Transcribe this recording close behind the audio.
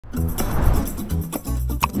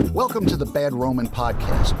Welcome to the Bad Roman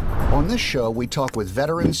Podcast. On this show, we talk with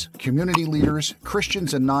veterans, community leaders,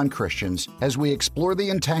 Christians and non-Christians as we explore the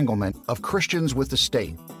entanglement of Christians with the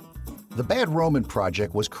state. The Bad Roman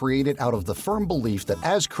Project was created out of the firm belief that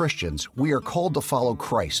as Christians, we are called to follow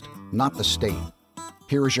Christ, not the state.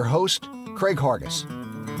 Here is your host, Craig Hargis.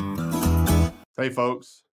 Hey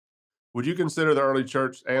folks, would you consider the early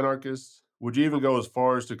church anarchists? Would you even go as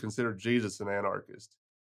far as to consider Jesus an anarchist?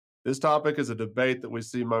 This topic is a debate that we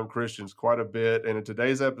see among Christians quite a bit, and in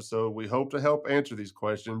today's episode, we hope to help answer these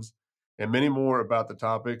questions and many more about the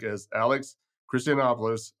topic as Alex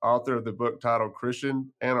Christoyannopoulos, author of the book titled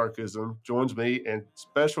Christian Anarchism, joins me and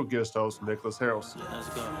special guest host Nicholas Harrelson. Let's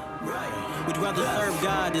go. Right. Would you rather serve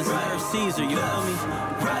God than serve Caesar? You feel me?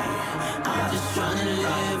 Right. I'm just trying to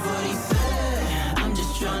live what he said. I'm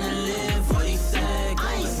just trying to live what he said.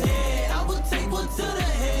 I ain't scared. I will take one to the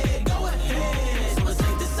head. Go ahead. So it's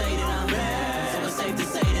safe to say that I'm bad. So it's safe to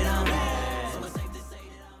say that I'm bad. So it's safe to say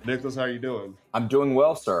that I'm bad. Nicholas, how you doing? I'm doing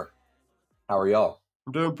well, sir. How are y'all?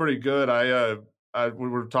 I'm doing pretty good. We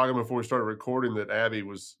were talking before we started recording that Abby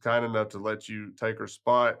was kind enough to let you take her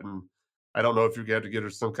spot, and I don't know if you had to get her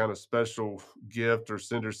some kind of special gift or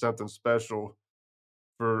send her something special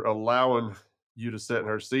for allowing you to sit in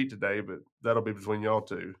her seat today, but that'll be between y'all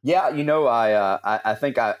two. Yeah, you know, I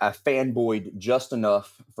think I fanboyed just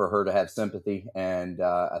enough for her to have sympathy, and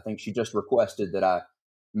I think she just requested that I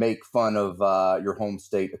make fun of your home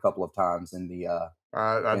state a couple of times in the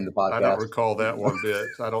podcast. I don't recall that one bit.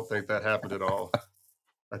 I don't think that happened at all.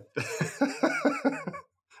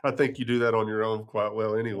 I think you do that on your own quite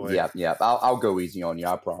well anyway. Yeah. I'll go easy on you,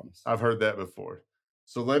 I promise. I've heard that before.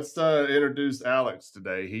 So let's introduce Alex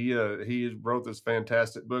today. He wrote this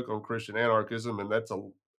fantastic book on Christian anarchism, and that's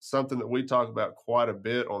something that we talk about quite a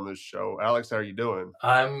bit on this show. Alex, how are you doing?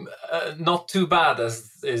 I'm not too bad, as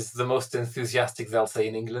is the most enthusiastic they'll say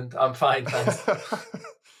in England. I'm fine, thanks.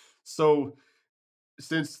 So,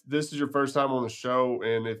 since this is your first time on the show,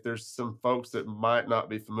 and if there's some folks that might not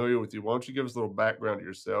be familiar with you, why don't you give us a little background to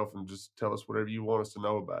yourself and just tell us whatever you want us to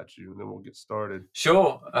know about you, and then we'll get started.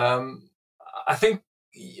 Sure. I think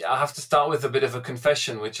I have to start with a bit of a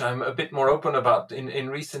confession, which I'm a bit more open about in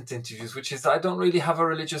recent interviews, which is I don't really have a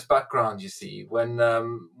religious background, you see. When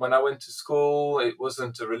I went to school, it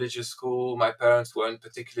wasn't a religious school. My parents weren't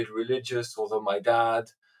particularly religious, although my dad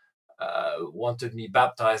wanted me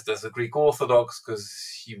baptized as a Greek Orthodox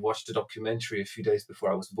because he watched a documentary a few days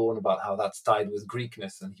before I was born about how that's tied with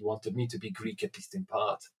Greekness, and he wanted me to be Greek, at least in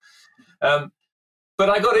part. But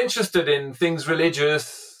I got interested in things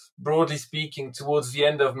religious, broadly speaking, towards the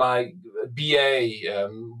end of my BA,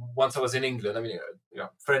 once I was in England. I mean,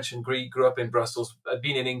 French and Greek, grew up in Brussels. I'd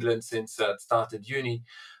been in England since I started uni.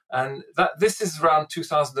 And this is around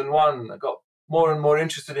 2001. I got more and more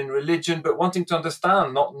interested in religion, but wanting to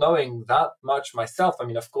understand, not knowing that much myself. I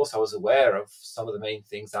mean, of course, I was aware of some of the main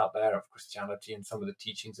things out there of Christianity and some of the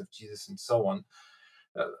teachings of Jesus and so on.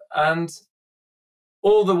 And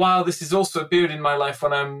all the while, this is also a period in my life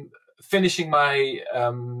when I'm finishing my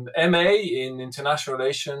MA in International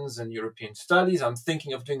Relations and European Studies. I'm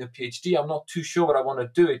thinking of doing a PhD. I'm not too sure what I want to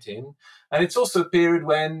do it in. And it's also a period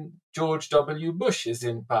when George W. Bush is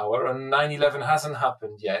in power and 9/11 hasn't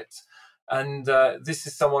happened yet. And this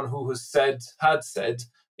is someone who had said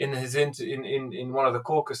in one of the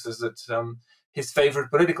caucuses that his favorite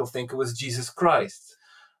political thinker was Jesus Christ.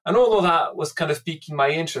 And all of that was kind of piquing my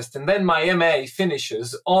interest. And then my MA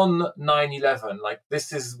finishes on 9/11. Like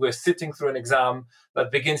we're sitting through an exam that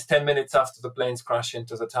begins 10 minutes after the planes crash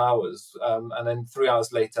into the towers. And then 3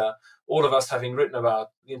 hours later, all of us having written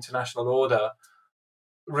about the international order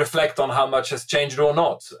reflect on how much has changed or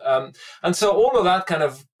not. And so all of that kind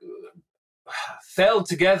of fell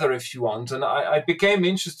together, if you want. And I became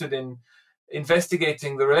interested in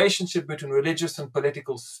investigating the relationship between religious and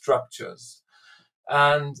political structures.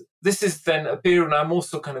 And this is then a period when I'm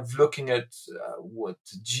also kind of looking at what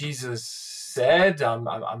Jesus said.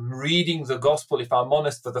 I'm reading the gospel, if I'm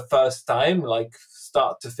honest, for the first time, like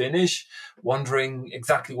start to finish, wondering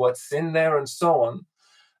exactly what's in there and so on.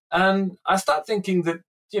 And I start thinking that,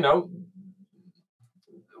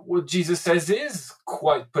 what Jesus says is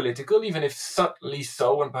quite political, even if subtly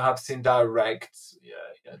so and perhaps indirect.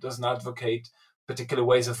 It doesn't advocate particular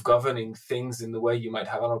ways of governing things in the way you might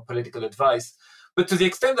have on political advice. But to the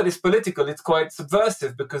extent that it's political, it's quite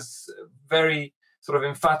subversive because very sort of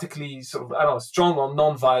emphatically strong on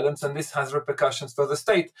non-violence, and this has repercussions for the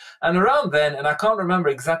state. And around then, and I can't remember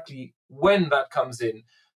exactly when that comes in,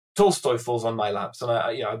 Tolstoy falls on my laps. And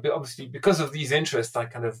I obviously, because of these interests, I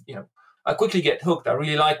kind of, I quickly get hooked. I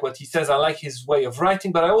really like what he says. I like his way of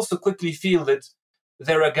writing, but I also quickly feel that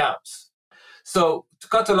there are gaps. So to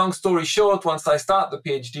cut a long story short, once I start the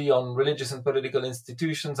PhD on religious and political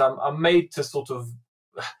institutions, I'm made to sort of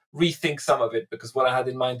rethink some of it because what I had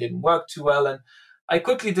in mind didn't work too well. And I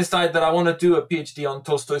quickly decide that I want to do a PhD on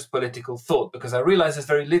Tolstoy's political thought because I realize there's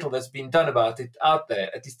very little that's been done about it out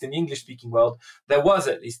there, at least in the English-speaking world. There was,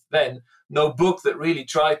 at least then, no book that really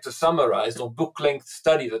tried to summarize or book-length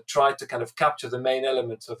study that tried to kind of capture the main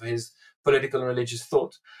elements of his political and religious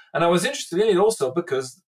thought. And I was interested in it also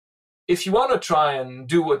because if you want to try and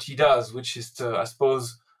do what he does, which is to, I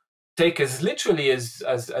suppose, take as literally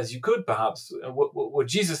as you could, perhaps, what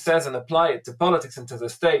Jesus says and apply it to politics and to the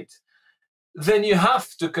state, then you have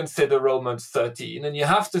to consider Romans 13 and you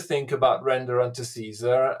have to think about render unto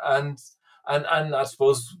Caesar and I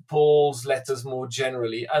suppose Paul's letters more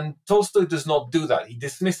generally. And Tolstoy does not do that. He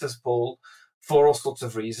dismisses Paul for all sorts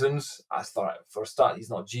of reasons. For a start, he's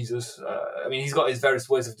not Jesus. I mean, he's got his various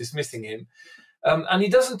ways of dismissing him. And he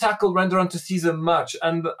doesn't tackle render unto Caesar much.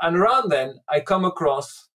 And around then, I come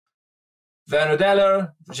across Werner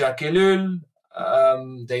Deller, Jacques Ellul,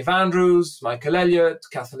 Dave Andrews, Michael Elliott,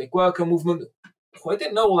 Catholic Worker Movement, who I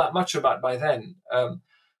didn't know all that much about by then.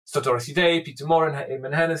 Sotoris Day, Peter Morin,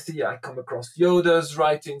 Eamon Hennessy, I come across Yoda's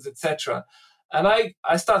writings, etc. And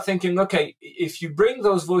I start thinking, okay, if you bring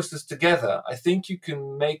those voices together, I think you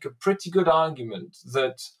can make a pretty good argument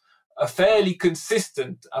that a fairly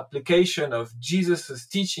consistent application of Jesus'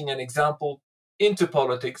 teaching and example into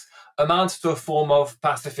politics amounts to a form of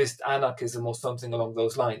pacifist anarchism or something along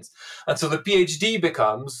those lines. And so the PhD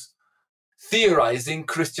becomes theorizing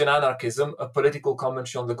Christian anarchism, a political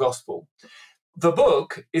commentary on the gospel. The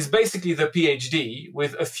book is basically the PhD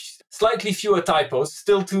with slightly fewer typos,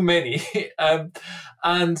 still too many,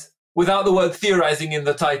 and without the word theorizing in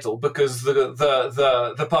the title, because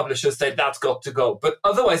the publisher said that's got to go. But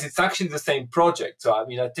otherwise, it's actually the same project. So, I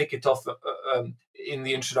mean, I take it off in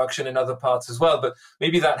the introduction and other parts as well, but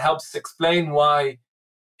maybe that helps explain why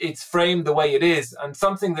it's framed the way it is, and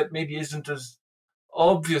something that maybe isn't as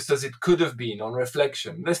obvious as it could have been on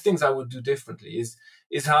reflection. There's things I would do differently,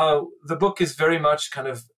 is how the book is very much kind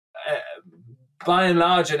of, by and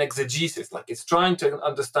large, an exegesis. Like it's trying to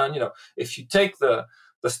understand, if you take the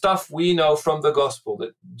stuff we know from the gospel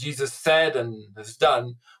that Jesus said and has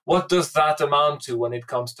done, what does that amount to when it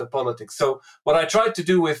comes to politics? So what I tried to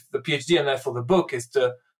do with the PhD and therefore the book is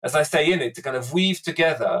to, as I say in it, to kind of weave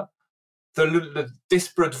together the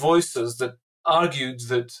disparate voices that argued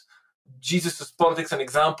that Jesus' politics and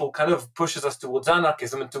example kind of pushes us towards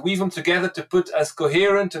anarchism, and to weave them together to put as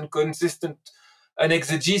coherent and consistent an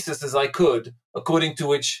exegesis as I could, according to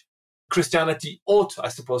which Christianity ought, I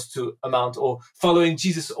suppose, to amount, or following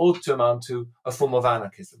Jesus ought to amount to a form of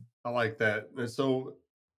anarchism. I like that. And so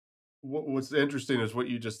what's interesting is what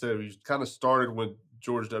you just said. You kind of started when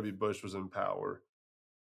George W. Bush was in power.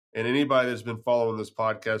 And anybody that's been following this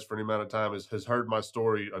podcast for any amount of time has heard my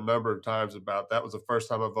story a number of times about that was the first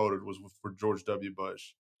time I voted was for George W.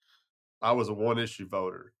 Bush. I was a one-issue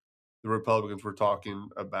voter. The Republicans were talking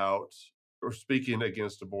about or speaking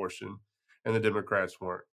against abortion, and the Democrats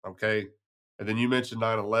weren't, okay? And then you mentioned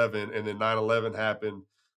 9/11, and then 9/11 happened.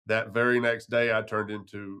 That very next day, I turned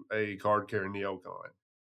into a card-carrying neocon.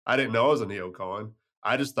 I didn't know I was a neocon.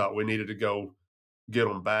 I just thought we needed to go get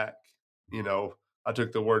them back. I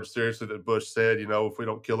took the word seriously that Bush said, if we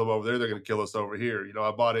don't kill them over there, they're going to kill us over here.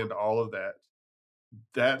 I bought into all of that.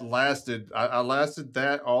 That lasted, I lasted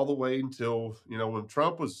that all the way until, when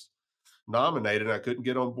Trump was nominated, I couldn't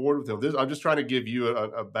get on board with him. I'm just trying to give you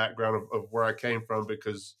a background of where I came from,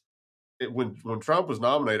 because when Trump was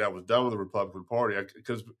nominated, I was done with the Republican Party.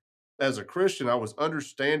 Because as a Christian, I was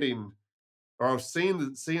understanding, or I was seeing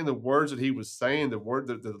the words that he was saying,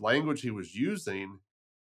 the language he was using,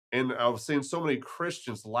 and I was seeing so many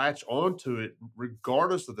Christians latch onto it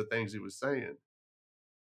regardless of the things he was saying.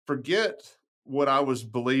 Forget what I was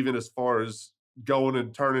believing as far as going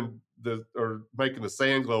and turning or making the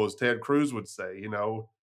sand glow, as Ted Cruz would say,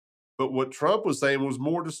 But what Trump was saying was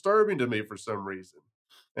more disturbing to me for some reason.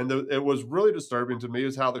 And it was really disturbing to me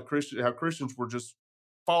is how Christians were just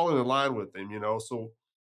falling in line with him, So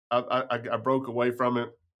I broke away from it,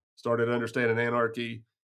 started understanding anarchy,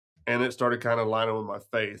 and it started kind of lining with my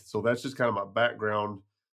faith. So that's just kind of my background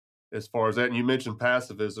as far as that. And you mentioned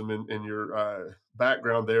pacifism in your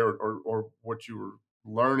background there, or what you were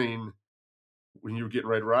learning when you were getting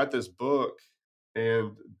ready to write this book.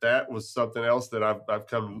 And that was something else that I've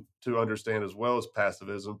come to understand as well as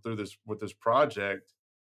pacifism with this project.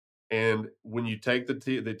 And when you take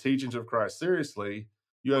the teachings of Christ seriously,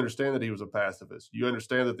 you understand that he was a pacifist. You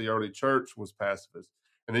understand that the early church was pacifist.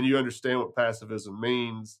 And then you understand what pacifism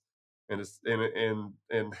means.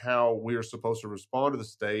 and how we are supposed to respond to the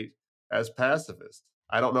state as pacifists.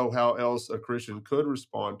 I don't know how else a Christian could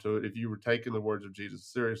respond to it if you were taking the words of Jesus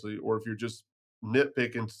seriously, or if you're just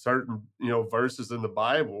nitpicking certain, verses in the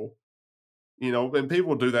Bible, and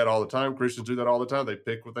people do that all the time. Christians do that all the time. They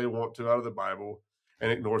pick what they want to out of the Bible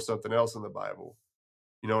and ignore something else in the Bible.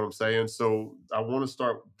 You know what I'm saying? So I want to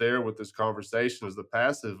start there with this conversation as the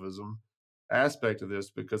pacifism aspect of this,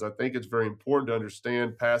 because I think it's very important to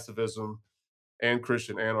understand pacifism and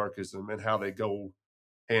Christian anarchism and how they go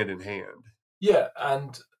hand in hand. Yeah,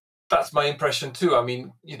 and that's my impression too. I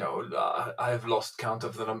mean, I've lost count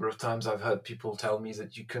of the number of times I've heard people tell me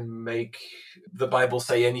that you can make the Bible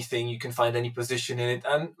say anything, you can find any position in it.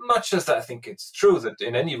 And much as I think it's true that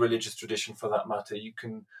in any religious tradition, for that matter, you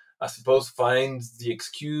can, I suppose, find the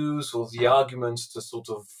excuse or the arguments to sort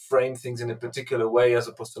of frame things in a particular way, as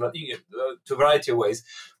opposed to to a variety of ways.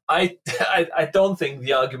 I don't think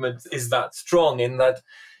the argument is that strong, in that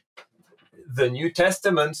the New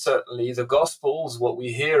Testament, certainly the Gospels, what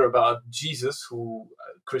we hear about Jesus, who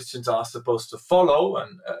Christians are supposed to follow,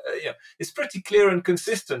 and it's pretty clear and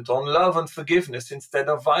consistent on love and forgiveness instead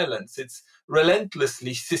of violence. It's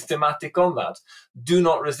relentlessly systematic on that. Do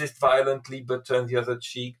not resist violently, but turn the other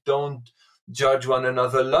cheek. Don't judge one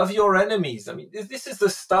another. Love your enemies. I mean, this is the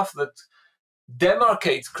stuff that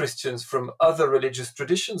demarcates Christians from other religious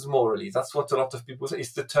traditions morally. That's what a lot of people say.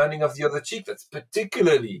 It's the turning of the other cheek that's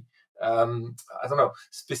particularly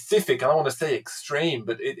specific. I don't want to say extreme,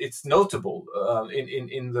 but it's notable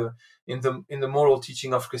in the moral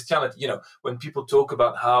teaching of Christianity. When people talk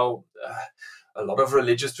about how a lot of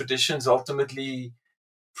religious traditions ultimately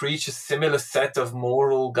preach a similar set of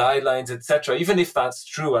moral guidelines, etc. Even if that's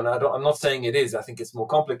true, and I'm not saying it is, I think it's more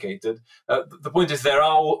complicated. The point is there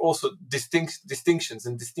are also distinctions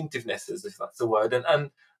and distinctivenesses, if that's the word,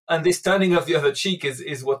 and this turning of the other cheek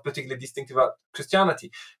is what particularly distinctive about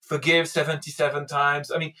Christianity. Forgive 77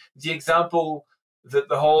 times. I mean, the example that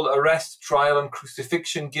the whole arrest, trial, and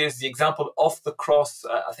crucifixion gives, the example of the cross,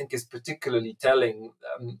 I think is particularly telling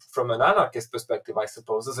from an anarchist perspective, I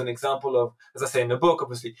suppose, as an example of, as I say in the book,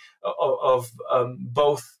 obviously, of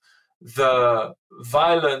both the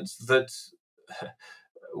violence that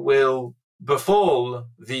will befall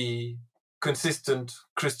the consistent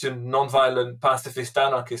Christian, non-violent, pacifist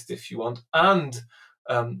anarchist, if you want, and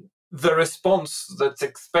the response that's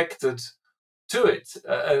expected to it,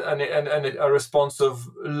 and a response of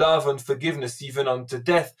love and forgiveness, even unto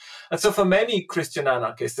death. And so for many Christian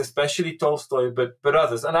anarchists, especially Tolstoy, but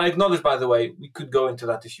others, and I acknowledge, by the way, we could go into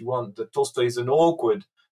that if you want, that Tolstoy is an awkward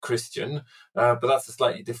Christian, but that's a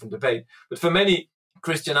slightly different debate. But for many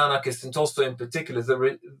Christian anarchists, and Tolstoy in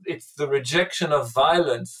particular, it's the rejection of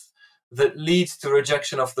violence that leads to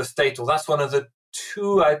rejection of the state. Well, that's one of the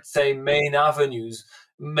two, I'd say, main avenues,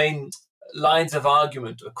 main lines of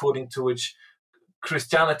argument, according to which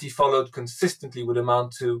Christianity followed consistently would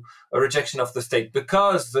amount to a rejection of the state,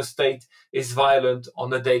 because the state is violent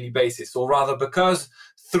on a daily basis, or rather because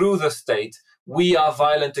through the state we are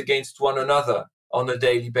violent against one another on a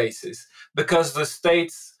daily basis, because the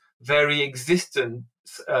state's very existence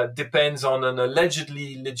depends on an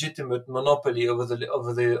allegedly legitimate monopoly over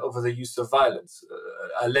the use of violence.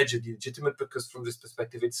 Allegedly legitimate, because from this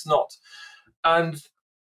perspective it's not. And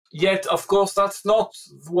yet, of course, that's not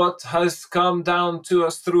what has come down to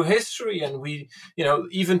us through history. And we,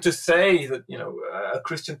 even to say that, a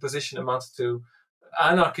Christian position amounts to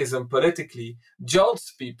anarchism politically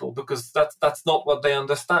jolts people, because that's not what they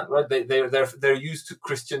understand, right? They're used to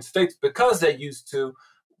Christian states because they're used to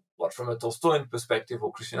what, from a Tolstoyan perspective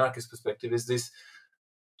or Christian anarchist perspective, is this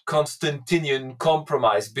Constantinian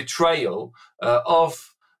compromise, betrayal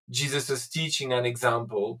of Jesus's teaching and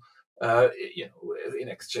example, in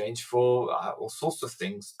exchange for all sorts of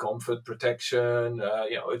things, comfort, protection,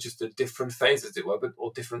 just a different phase, as it were,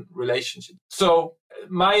 or different relationships. So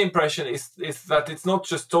my impression is that it's not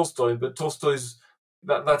just Tolstoy, but Tolstoy's,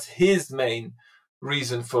 that's his main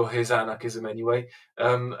reason for his anarchism anyway.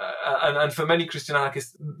 And for many Christian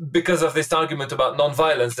anarchists, because of this argument about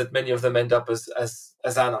non-violence, that many of them end up as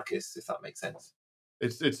anarchists, if that makes sense.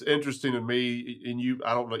 It's interesting to me, and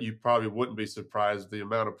I don't know, you probably wouldn't be surprised the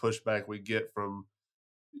amount of pushback we get from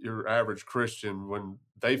your average Christian when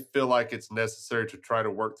they feel like it's necessary to try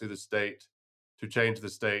to work through the state, to change the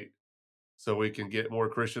state, so we can get more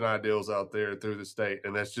Christian ideals out there through the state.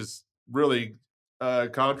 And that's just really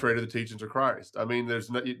contrary to the teachings of Christ. I mean,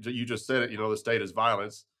 you just said it, the state is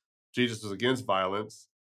violence. Jesus is against violence.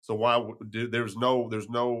 So there's no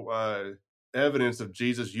evidence of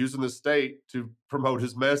Jesus using the state to promote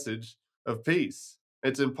his message of peace.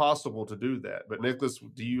 It's impossible to do that. But Nicholas,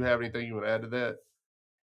 do you have anything you want to add to that?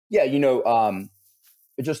 Yeah,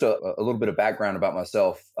 just a little bit of background about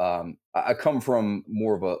myself. I come from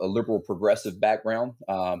more of a liberal progressive background,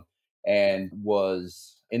 and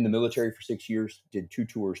was in the military for 6 years, did 2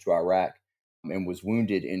 tours to Iraq, and was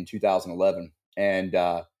wounded in 2011. And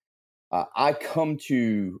I come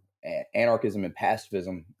to anarchism and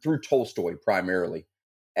pacifism through Tolstoy primarily.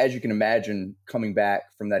 As you can imagine, coming back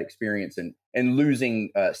from that experience and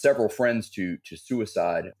losing several friends to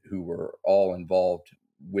suicide who were all involved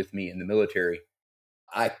with me in the military,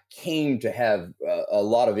 I came to have a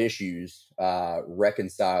lot of issues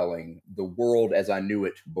reconciling the world as I knew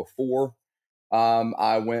it before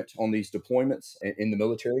I went on these deployments in the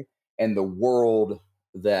military, and the world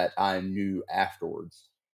that I knew afterwards.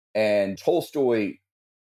 And Tolstoy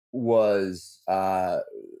was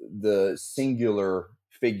the singular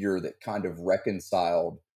figure that kind of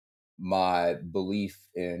reconciled my belief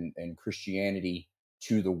in Christianity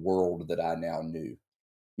to the world that I now knew.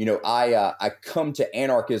 I come to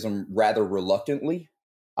anarchism rather reluctantly.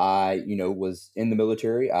 I, was in the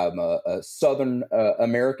military. I'm a Southern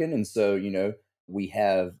American. And so, we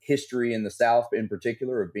have history in the South in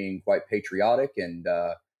particular of being quite patriotic and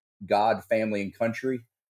God, family, and country,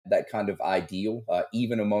 that kind of ideal,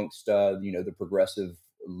 even amongst, the progressive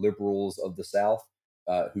liberals of the South,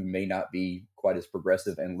 who may not be quite as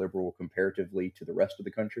progressive and liberal comparatively to the rest of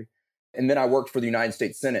the country. And then I worked for the United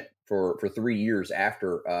States Senate for 3 years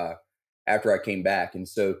after I came back. And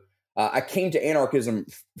so I came to anarchism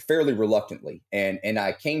fairly reluctantly. And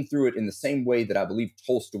I came through it in the same way that I believe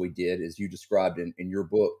Tolstoy did, as you described in your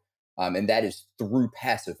book. And that is through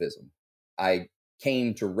pacifism. I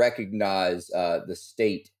came to recognize the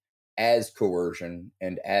state as coercion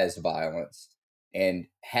and as violence. And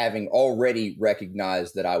having already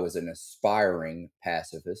recognized that I was an aspiring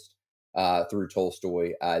pacifist, through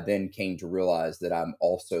Tolstoy, I then came to realize that I'm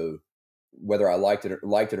also, whether I liked it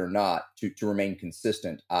or not, to remain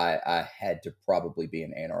consistent, I had to probably be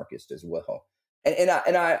an anarchist as well. And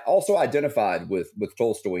I also identified with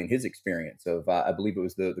Tolstoy and his experience of, I believe it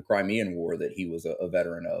was the Crimean War that he was a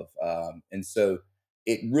veteran of. And so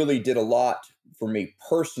it really did a lot for me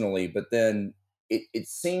personally, but then it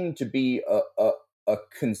seemed to be a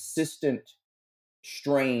consistent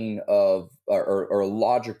strain of or a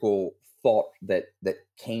logical thought that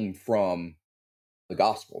came from the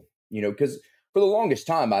gospel, because for the longest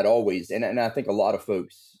time I'd always, and I think a lot of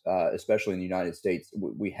folks, especially in the United States,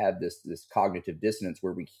 we have this cognitive dissonance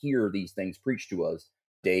where we hear these things preached to us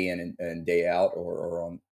day in and day out, or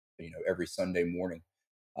on every Sunday morning,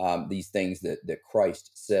 these things that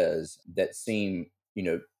Christ says that seem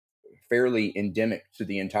fairly endemic to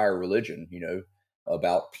the entire religion,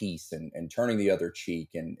 about peace and turning the other cheek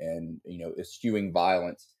and eschewing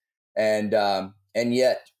violence. And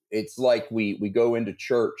yet it's like we go into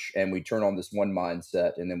church and we turn on this one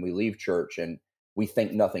mindset, and then we leave church and we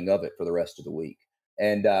think nothing of it for the rest of the week.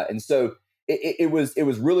 And so it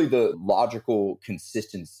was really the logical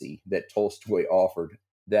consistency that Tolstoy offered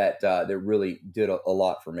that really did a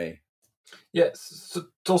lot for me. Yes, so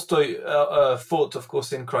Tolstoy fought, of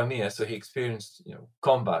course, in Crimea, so he experienced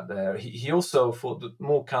combat there. He also fought the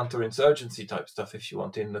more counterinsurgency type stuff, if you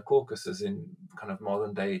want, in the Caucasus, in kind of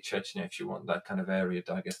modern day Chechnya, if you want, that kind of area,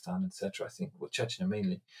 Dagestan, etc. I think, well, Chechnya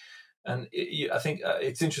mainly. And I think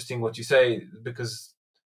it's interesting what you say, because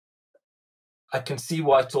I can see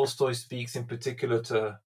why Tolstoy speaks in particular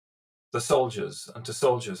to the soldiers and to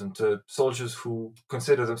soldiers who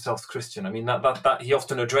consider themselves Christian. I mean, that he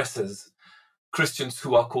often addresses Christians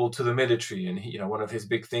who are called to the military, and one of his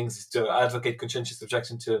big things is to advocate conscientious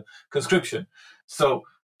objection to conscription. So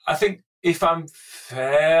I think, if I'm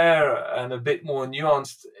fair and a bit more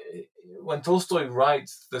nuanced, when Tolstoy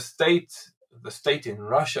writes, the state in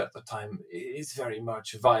Russia at the time is very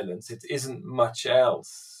much violence. It isn't much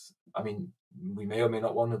else. I mean, we may or may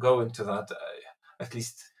not want to go into that, at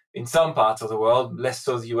least in some parts of the world, less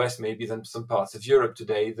so the US maybe than some parts of Europe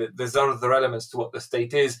today. There's other elements to what the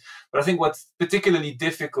state is. But I think what's particularly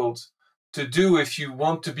difficult to do if you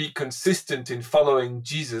want to be consistent in following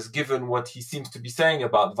Jesus, given what he seems to be saying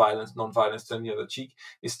about violence, non-violence, turn the other cheek,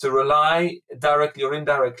 is to rely directly or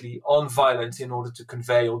indirectly on violence in order to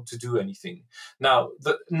convey or to do anything. Now,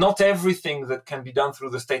 not everything that can be done through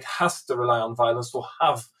the state has to rely on violence or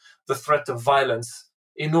have the threat of violence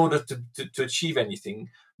in order to achieve anything.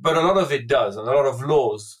 But a lot of it does, and a lot of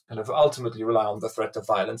laws kind of ultimately rely on the threat of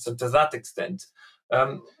violence. And to that extent,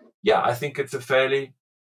 I think it's a fairly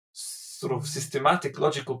sort of systematic,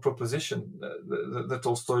 logical proposition that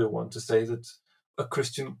Tolstoy want to say that a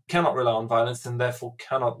Christian cannot rely on violence and therefore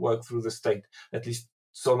cannot work through the state, at least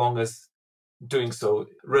so long as doing so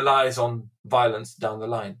relies on violence down the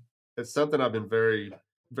line. It's something I've been very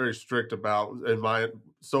very strict about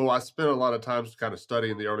so I spent a lot of time kind of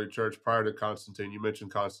studying the early church prior to Constantine. You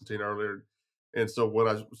mentioned Constantine earlier. And so when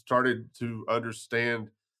I started to understand,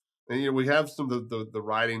 and we have some of the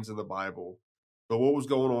writings in the Bible, but what was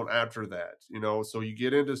going on after that, so you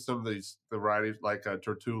get into some of the writings like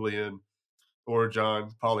Tertullian or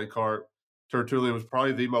John Polycarp. Tertullian was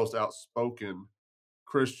probably the most outspoken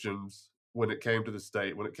Christians when it came to the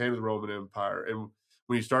state, when it came to the Roman Empire. And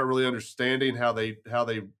when you start really understanding how they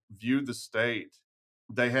viewed the state,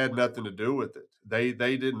 they had nothing to do with it. They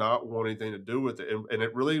did not want anything to do with it. And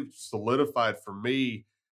it really solidified for me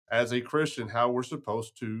as a Christian how we're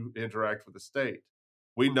supposed to interact with the state.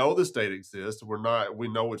 We know the state exists. We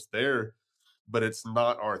know it's there, but it's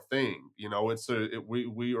not our thing.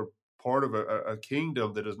 We are part of a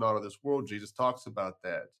kingdom that is not of this world. Jesus talks about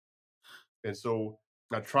that. And so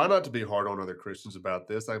I try not to be hard on other Christians about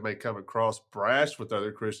this. I may come across brash with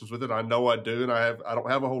other Christians with it. I know I do, and I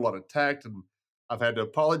don't have a whole lot of tact, and I've had to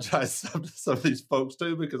apologize to some of these folks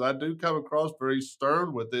too, because I do come across very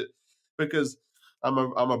stern with it, because I'm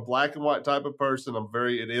a black and white type of person. I'm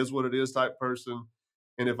very it is what it is type person.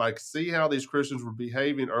 And if I see how these Christians were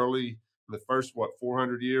behaving early in the first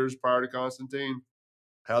 400 years prior to Constantine,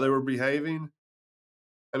 how they were behaving,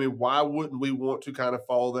 I mean, why wouldn't we want to kind of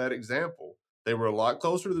follow that example? They were a lot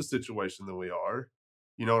closer to the situation than we are.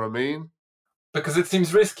 You know what I mean? Because it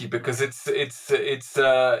seems risky, because it's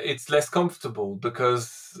less comfortable,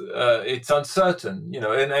 because it's uncertain,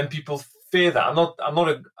 and people fear that.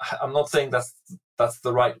 I'm not saying that's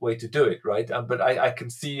the right way to do it, right? But I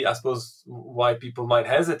can see, I suppose, why people might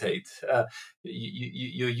hesitate.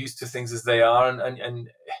 You're used to things as they are,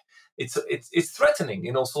 and it's threatening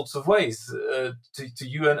in all sorts of ways to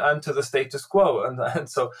you and to the status quo, and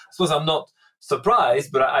so I suppose I'm not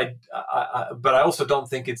surprised, but I also don't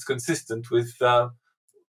think it's consistent with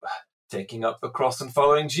taking up the cross and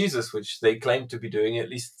following Jesus, which they claim to be doing at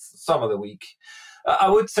least some of the week. I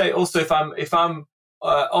would say also, if I'm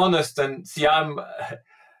honest, and see,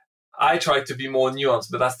 I try to be more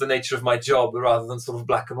nuanced, but that's the nature of my job, rather than sort of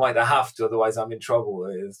black and white. I have to, otherwise I'm in trouble,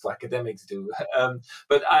 as academics do.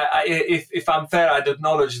 But if I'm fair, I'd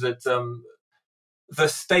acknowledge that the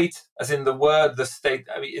state, as in the word, the state,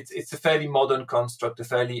 I mean, it's a fairly modern construct, a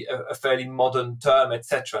fairly modern term,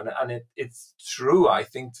 etc. And it's true, I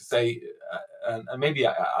think, to say, and maybe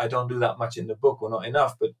I don't do that much in the book, or not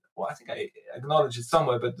enough, but I think I acknowledge it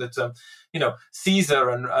somewhere. But that Caesar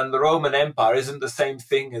and the Roman Empire isn't the same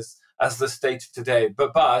thing as the state today.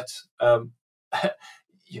 But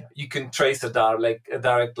you can trace a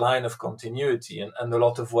direct line of continuity, and a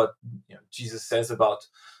lot of what Jesus says about,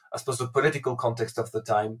 I suppose, the political context of the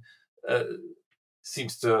time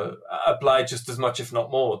seems to apply just as much, if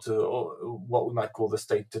not more, to what we might call the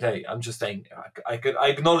state today. I'm just saying, I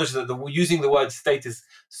acknowledge that using the word state is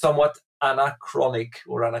somewhat anachronic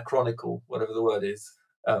or anachronical, whatever the word is,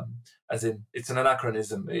 as in it's an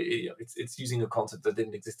anachronism. It's using a concept that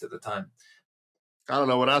didn't exist at the time. I don't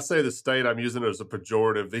know. When I say the state, I'm using it as a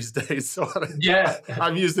pejorative these days. So yeah,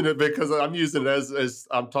 I'm using it because I'm using it as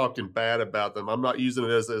I'm talking bad about them. I'm not using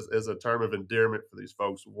it as a term of endearment for these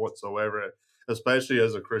folks whatsoever, especially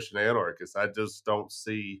as a Christian anarchist. I just don't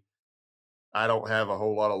see, I don't have a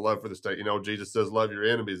whole lot of love for the state. Jesus says, love your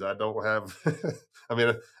enemies. I don't have, I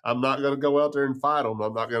mean, I'm not going to go out there and fight them.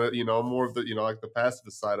 I'm not going to, I'm more of the, like the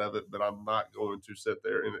pacifist side of it, but I'm not going to sit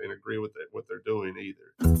there and agree with what they're doing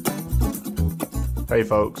either. Hey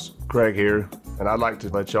folks, Craig here, and I'd like to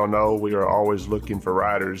let y'all know we are always looking for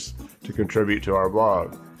writers to contribute to our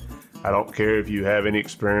blog. I don't care if you have any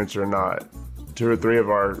experience or not. 2 or 3 of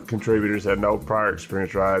our contributors had no prior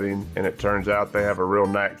experience writing, and it turns out they have a real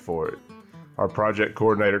knack for it. Our project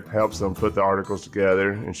coordinator helps them put the articles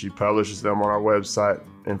together, and she publishes them on our website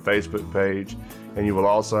and Facebook page, and you will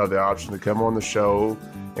also have the option to come on the show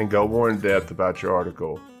and go more in depth about your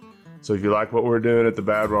article. So if you like what we're doing at The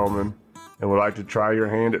Bad Roman, and would like to try your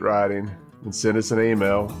hand at writing, then send us an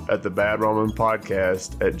email at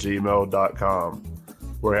thebadromanpodcast@gmail.com.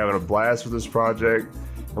 We're having a blast with this project,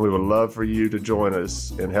 and we would love for you to join us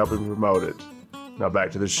in helping promote it. Now back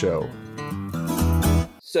to the show.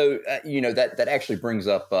 So, that actually brings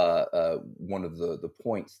up one of the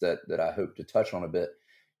points that I hope to touch on a bit.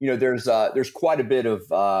 There's quite a bit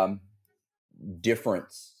of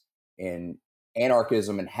difference in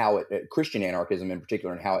anarchism and how Christian anarchism in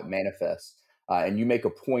particular, and how it manifests. And you make a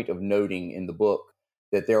point of noting in the book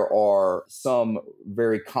that there are some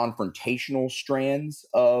very confrontational strands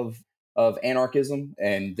of anarchism,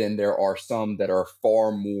 and then there are some that are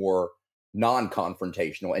far more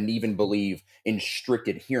non-confrontational and even believe in strict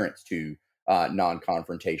adherence to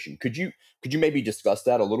non-confrontation. Could you maybe discuss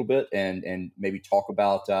that a little bit and maybe talk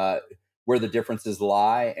about where the differences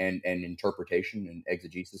lie and interpretation and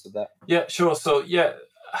exegesis of that? Yeah, sure. So yeah,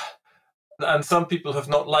 and some people have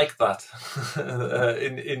not liked that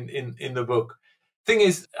in the book. Thing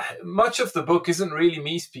is, much of the book isn't really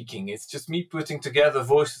me speaking. It's just me putting together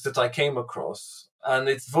voices that I came across. And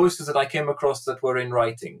it's voices that I came across that were in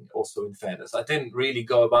writing, also in fairness. I didn't really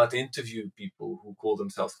go about to interview people who call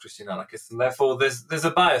themselves Christian anarchists. And therefore, there's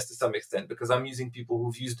a bias to some extent because I'm using people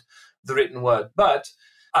who've used the written word. But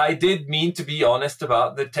I did mean to be honest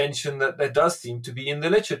about the tension that there does seem to be in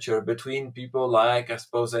the literature between people like, I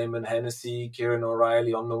suppose, Eamon Hennessy, Kieran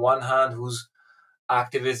O'Reilly on the one hand, whose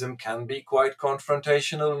activism can be quite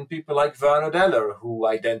confrontational, and people like Werner Deller, who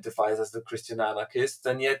identifies as the Christian anarchist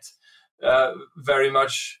and yet very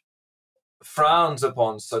much frowns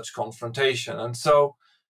upon such confrontation. And so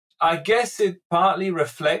I guess it partly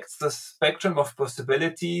reflects the spectrum of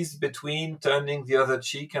possibilities between turning the other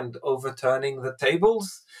cheek and overturning the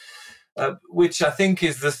tables, which I think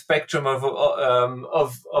is the spectrum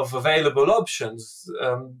of available options,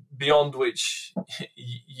 beyond which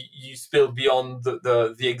you spill beyond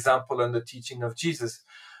the example and the teaching of Jesus.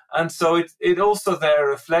 And so it also there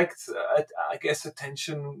reflects, I guess, a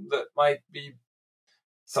tension that might be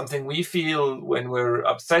something we feel when we're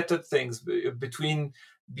upset at things, between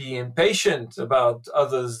being impatient about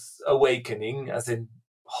others awakening, as in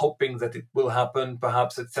hoping that it will happen,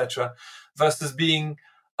 perhaps, etc., versus being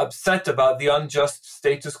upset about the unjust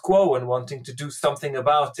status quo and wanting to do something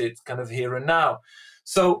about it kind of here and now.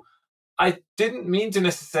 So I didn't mean to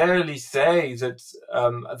necessarily say that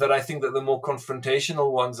that I think that the more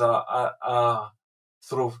confrontational ones are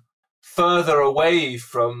sort of further away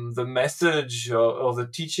from the message or the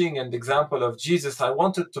teaching and example of Jesus. I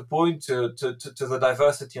wanted to point to the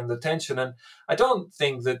diversity and the tension. And I don't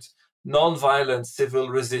think that non-violent civil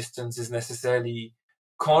resistance is necessarily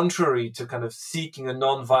contrary to kind of seeking a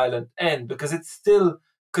non-violent end, because it's still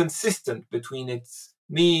consistent between its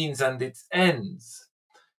means and its ends.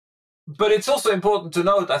 But it's also important to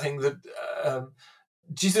note, I think, that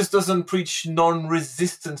Jesus doesn't preach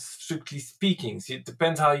non-resistance, strictly speaking. See, it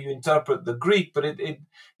depends how you interpret the Greek, but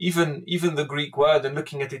even the Greek word, and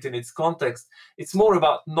looking at it in its context, it's more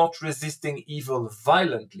about not resisting evil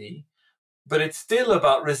violently, but it's still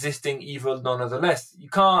about resisting evil nonetheless. You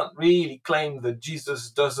can't really claim that Jesus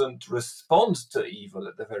doesn't respond to evil,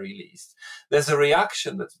 at the very least. There's a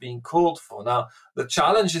reaction that's being called for. Now, the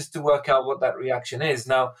challenge is to work out what that reaction is.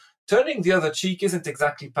 Now, turning the other cheek isn't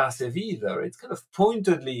exactly passive either. It's kind of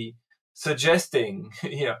pointedly suggesting,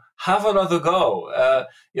 have another go.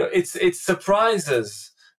 It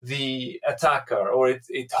surprises the attacker, or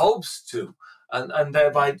it hopes to, and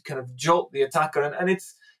thereby kind of jolt the attacker. And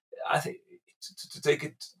it's, I think, to take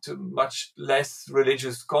it to much less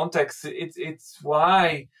religious context, it's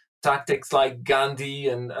why tactics like Gandhi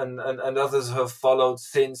and others have followed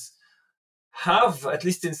since have, at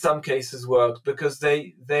least in some cases, worked, because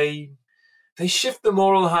they shift the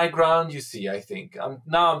moral high ground, you see, I think.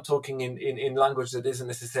 Now I'm talking in language that isn't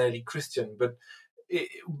necessarily Christian, but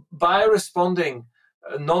by responding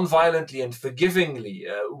non-violently and forgivingly,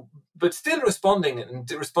 but still responding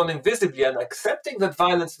visibly and accepting that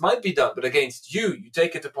violence might be done, but against you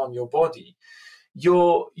take it upon your body.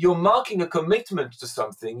 You're marking a commitment to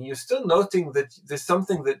something. You're still noting that there's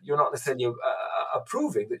something that you're not necessarily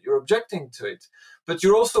approving, that you're objecting to it, but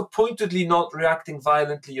you're also pointedly not reacting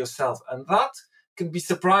violently yourself. And that can be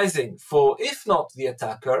surprising for, if not the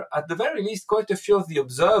attacker, at the very least, quite a few of the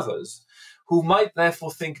observers, who might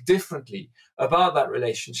therefore think differently about that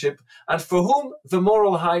relationship, and for whom the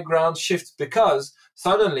moral high ground shifts because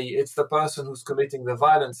suddenly it's the person who's committing the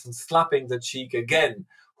violence and slapping the cheek again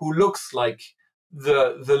who looks like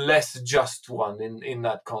the less just one in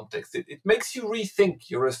that context. It makes you rethink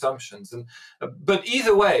your assumptions. But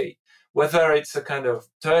either way, whether it's a kind of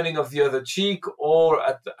turning of the other cheek, or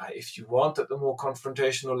if you want, at the more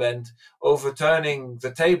confrontational end, overturning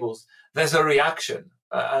the tables, there's a reaction.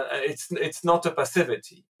 It's not a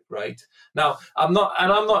passivity, right? Now, I'm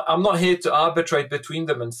not here to arbitrate between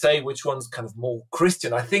them and say which one's kind of more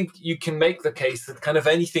Christian. I think you can make the case that kind of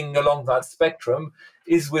anything along that spectrum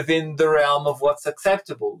is within the realm of what's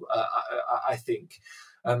acceptable. I think.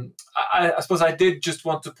 I suppose I did just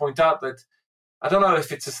want to point out that I don't know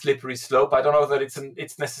if it's a slippery slope. I don't know that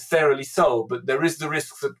it's necessarily so, but there is the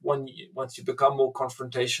risk that once you become more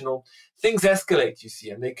confrontational, things escalate, you see,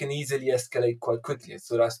 and they can easily escalate quite quickly.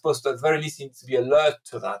 So I suppose at the very least you need to be alert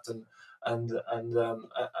to that,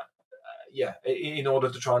 in order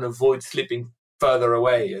to try and avoid slipping further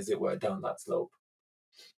away, as it were, down that slope.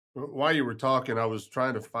 While you were talking, I was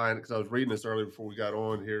trying to find it because I was reading this earlier before we got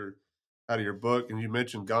on here out of your book, and you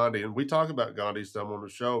mentioned Gandhi, and we talk about Gandhi some on the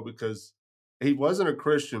show because he wasn't a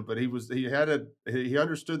Christian, but he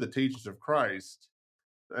understood the teachings of Christ.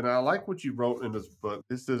 And I like what you wrote in this book.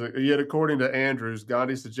 This is yet according to Andrews,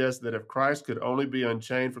 Gandhi suggests that if Christ could only be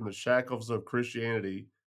unchained from the shackles of Christianity,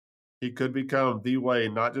 he could become the way,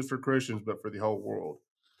 not just for Christians, but for the whole world.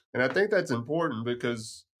 And I think that's important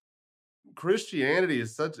because Christianity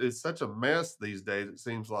is such a mess these days, it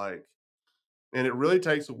seems like. And it really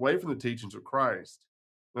takes away from the teachings of Christ.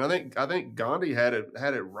 And I think Gandhi had it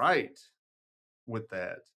right with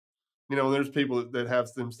that. There's people that have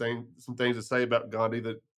some things to say about Gandhi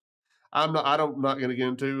that I'm not going to get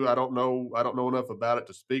into. I don't know enough about it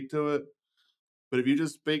to speak to it. But if you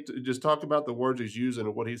just talk about the words he's using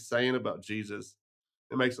and what he's saying about Jesus,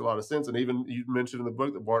 it makes a lot of sense. And even you mentioned in the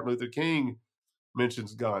book that Martin Luther King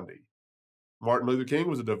mentions Gandhi. Martin Luther King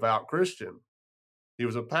was a devout Christian. He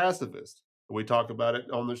was a pacifist. We talk about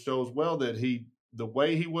it on the show as well, that the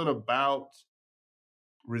way he went about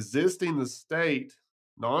resisting the state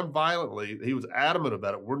non-violently, he was adamant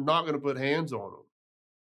about it. We're not going to put hands on them.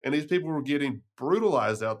 And these people were getting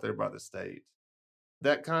brutalized out there by the state.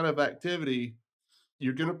 That kind of activity,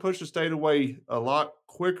 you're going to push the state away a lot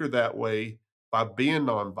quicker that way by being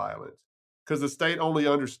nonviolent, because the state only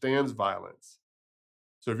understands violence.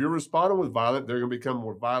 So if you're responding with violence, they're going to become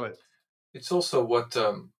more violent. It's also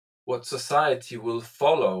what society will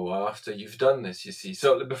follow after you've done this, you see.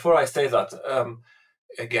 So before I say that,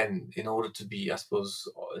 again, in order to be, I suppose,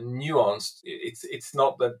 nuanced, it's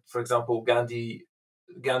not that, for example, Gandhi's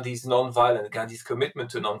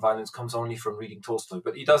commitment to nonviolence comes only from reading Tolstoy,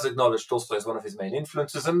 but he does acknowledge Tolstoy as one of his main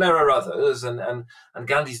influences, and there are others. And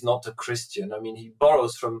Gandhi's not a Christian. I mean, he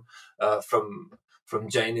borrows from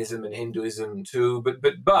Jainism and Hinduism too, but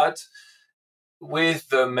with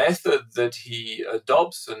the method that he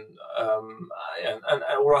adopts, or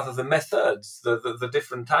rather the methods, the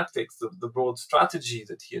different tactics, the broad strategy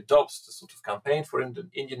that he adopts to sort of campaign for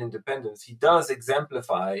Indian independence, he does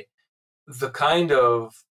exemplify the kind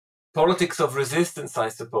of politics of resistance, I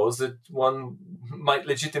suppose, that one might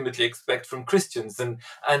legitimately expect from Christians. And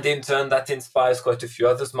in turn, that inspires quite a few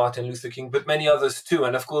others, Martin Luther King, but many others too.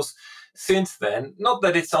 And of course, since then, not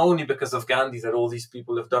that it's only because of Gandhi that all these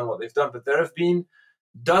people have done what they've done, but there have been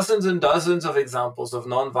dozens and dozens of examples of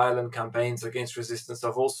non-violent campaigns against resistance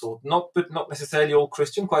of all sorts, but not necessarily all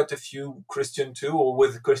Christian, quite a few Christian too, or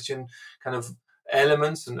with Christian kind of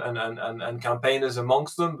elements and campaigners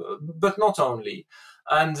amongst them, but not only.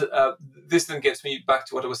 And this then gets me back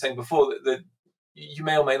to what I was saying before, that you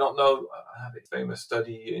may or may not know, I have a famous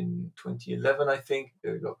study in 2011, I think,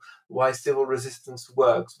 there we go, Why Civil Resistance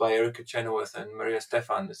Works by Erica Chenoweth and Maria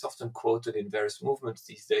Stephan. It's often quoted in various movements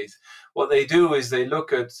these days. What they do is they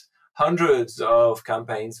look at hundreds of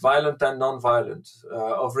campaigns, violent and non-violent,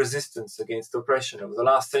 of resistance against oppression over the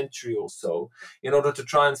last century or so, in order to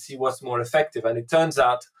try and see what's more effective. And it turns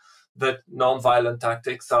out that non-violent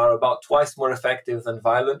tactics are about twice more effective than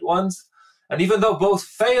violent ones. And even though both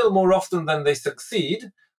fail more often than they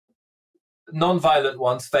succeed, non-violent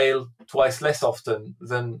ones fail twice less often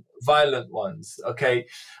than violent ones. Okay,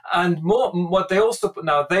 and what they also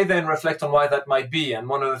now they then reflect on why that might be. And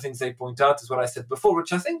one of the things they point out is what I said before,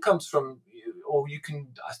 which I think comes from, or you can,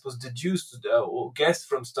 I suppose, deduce or guess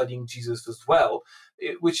from studying Jesus as well,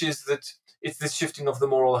 which is that it's this shifting of the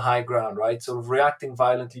moral high ground, right? Sort of reacting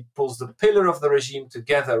violently pulls the pillar of the regime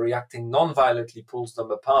together, reacting non-violently pulls them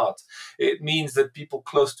apart. It means that people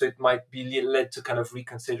close to it might be led to kind of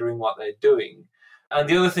reconsidering what they're doing. And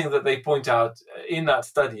the other thing that they point out in that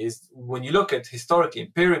study is when you look at historically,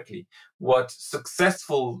 empirically, what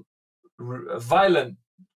successful violent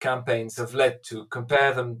campaigns have led to,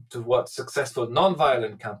 compare them to what successful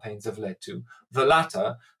non-violent campaigns have led to, the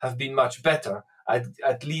latter have been much better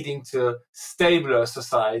at leading to stabler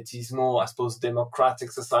societies, more, I suppose,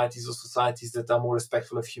 democratic societies, or societies that are more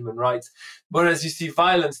respectful of human rights. Whereas you see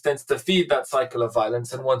violence tends to feed that cycle of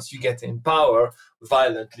violence. And once you get in power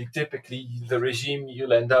violently, typically the regime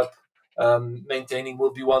you'll end up maintaining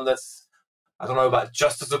will be one that's, I don't know about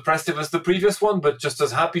just as oppressive as the previous one, but just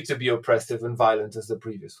as happy to be oppressive and violent as the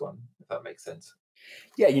previous one, if that makes sense.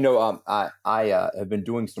 Yeah, I have been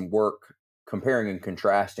doing some work comparing and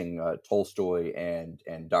contrasting Tolstoy and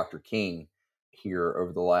Dr. King here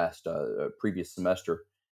over the last previous semester.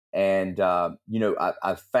 And,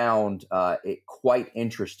 I've found it quite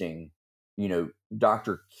interesting.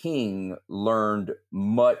 Dr. King learned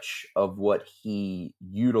much of what he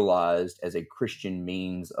utilized as a Christian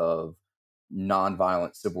means of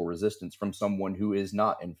nonviolent civil resistance from someone who is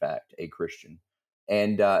not, in fact, a Christian.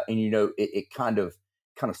 And it kind of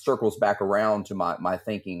kind of circles back around to my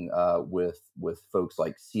thinking with folks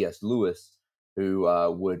like C.S. Lewis, who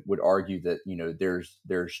would argue that, you know,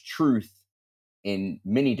 there's truth in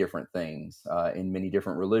many different things, in many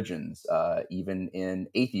different religions, even in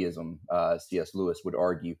atheism, C.S. Lewis would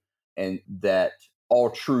argue, and that all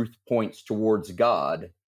truth points towards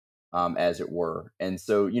God, as it were. And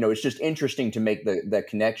so, you know, it's just interesting to make that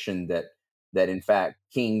connection that in fact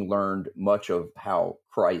King learned much of how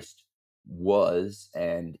Christ was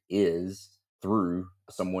and is through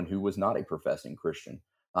someone who was not a professing Christian.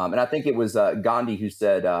 And I think it was Gandhi who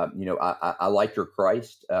said, you know, I like your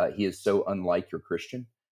Christ. He is so unlike your Christian.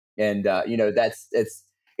 And, you know,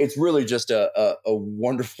 it's really just a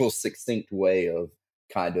wonderful, succinct way of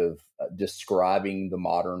kind of describing the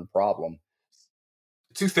modern problem.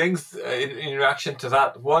 Two things in reaction to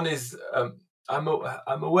that. One is I'm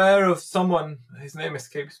aware of someone, his name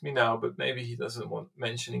escapes me now, but maybe he doesn't want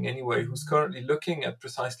mentioning anyway, who's currently looking at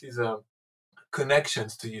precisely the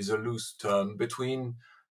connections, to use a loose term, between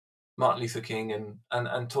Martin Luther King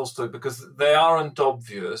and Tolstoy, because they aren't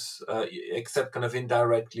obvious, except kind of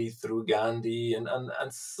indirectly through Gandhi and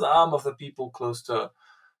some of the people close to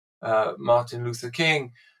Martin Luther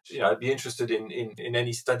King. You know, I'd be interested in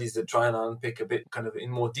any studies that try and unpick a bit kind of in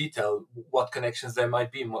more detail what connections there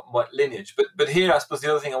might be and what lineage. But here, I suppose the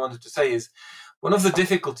other thing I wanted to say is one of the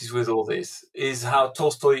difficulties with all this is how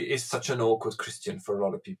Tolstoy is such an awkward Christian for a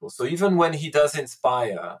lot of people. So even when he does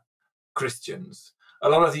inspire Christians, a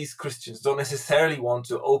lot of these Christians don't necessarily want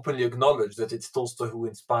to openly acknowledge that it's Tolstoy who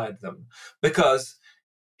inspired them, because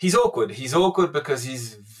he's awkward. He's awkward because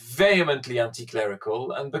he's vehemently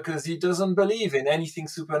anti-clerical and because he doesn't believe in anything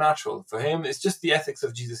supernatural. For him, it's just the ethics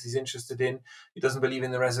of Jesus he's interested in. He doesn't believe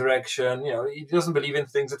in the resurrection. You know, he doesn't believe in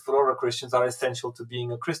things that for a lot of Christians are essential to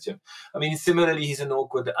being a Christian. I mean, similarly, he's an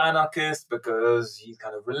awkward anarchist because he's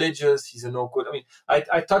kind of religious. He's an awkward. I mean,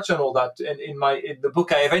 I touch on all that in the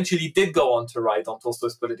book. I eventually did go on to write on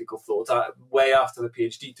Tolstoy's political thought. Way after the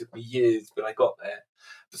PhD, took me years, but I got there.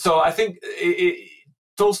 So I think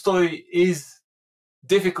Tolstoy is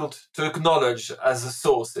difficult to acknowledge as a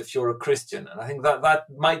source if you're a Christian, and I think that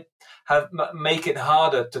might make it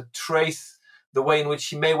harder to trace the way in which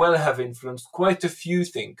he may well have influenced quite a few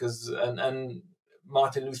thinkers, and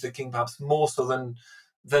Martin Luther King perhaps more so than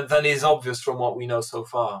is obvious from what we know so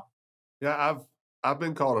far. Yeah, I've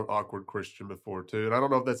been called an awkward Christian before too, and I don't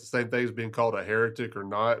know if that's the same thing as being called a heretic or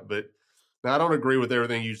not. But now I don't agree with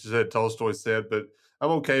everything you said Tolstoy said, but I'm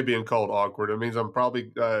okay being called awkward. It means I'm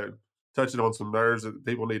probably touching on some nerves that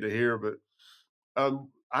people need to hear. But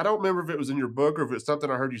I don't remember if it was in your book or if it's something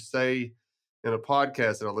I heard you say in a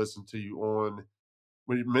podcast that I listened to you on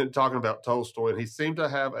when you meant talking about Tolstoy, and he seemed to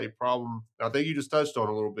have a problem. I think you just touched on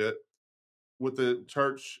a little bit with the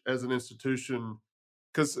church as an institution.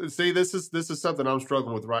 Because see, this is something I'm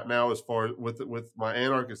struggling with right now as far with my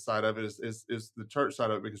anarchist side of it is the church side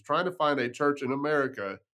of it, because trying to find a church in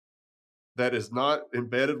America that is not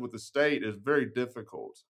embedded with the state is very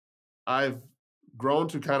difficult. I've grown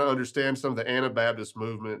to kind of understand some of the Anabaptist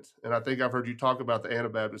movement, and I think I've heard you talk about the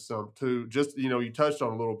Anabaptist some too. Just, you know, you touched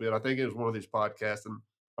on a little bit. I think it was one of these podcasts, and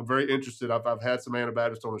I'm very interested. I've had some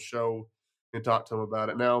Anabaptists on the show and talked to them about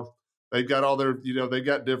it. Now, they've got all their, you know, they've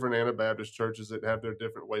got different Anabaptist churches that have their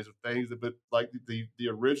different ways of things, but like the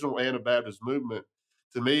original Anabaptist movement,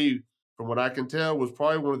 to me, from what I can tell, was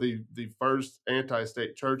probably one of the first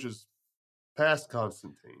anti-state churches past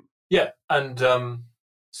Constantine. Yeah, and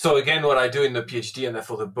so again, what I do in the PhD and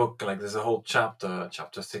therefore the book, like there's a whole chapter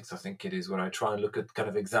 6, I think it is, where I try and look at kind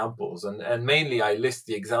of examples, and mainly I list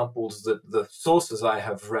the examples that the sources I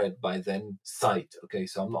have read by then cite. Okay,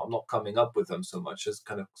 so I'm not coming up with them so much as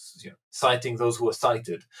kind of, you know, citing those who are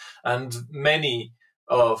cited, and many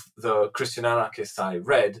of the Christian anarchists I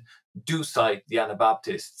read do cite the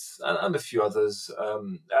Anabaptists and a few others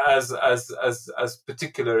as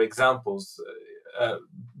particular examples.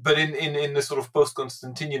 But in the sort of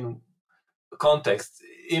post-Constantinian context,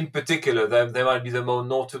 in particular, there might be the more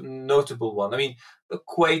notable one. I mean, the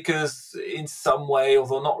Quakers, in some way,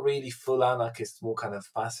 although not really full anarchists, more kind of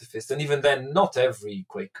pacifists, and even then, not every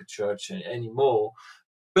Quaker church anymore.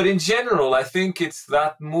 But in general, I think it's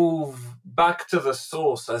that move back to the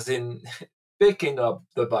source, as in picking up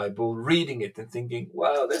the Bible, reading it, and thinking,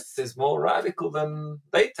 well, this is more radical than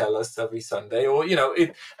they tell us every Sunday. Or, you know,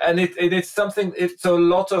 it's something, so a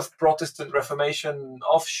lot of Protestant Reformation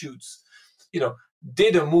offshoots, you know,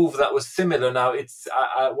 did a move that was similar. Now, it's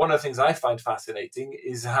one of the things I find fascinating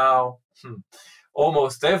is how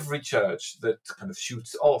almost every church that kind of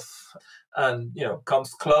shoots off and, you know,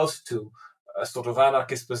 comes close to a sort of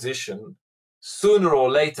anarchist position, sooner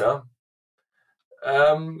or later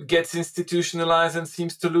gets institutionalized and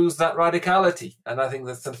seems to lose that radicality. And I think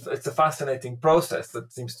it's a fascinating process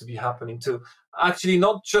that seems to be happening to actually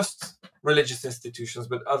not just religious institutions,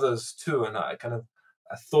 but others too. And I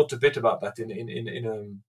thought a bit about that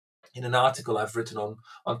in an article I've written on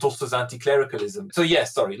Tolstoy's anti-clericalism. So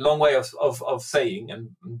yes, sorry, long way of saying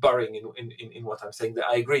and burying in what I'm saying that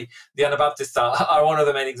I agree. The Anabaptists are one of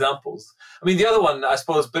the main examples. I mean, the other one, I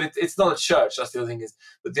suppose, but it's not a church, that's the other thing is,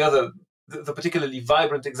 but the particularly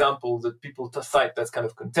vibrant example that people cite that's kind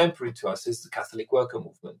of contemporary to us is the Catholic worker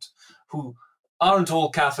movement, who aren't all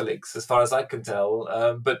Catholics as far as I can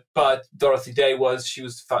tell, but Dorothy Day she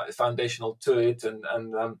was foundational to it, and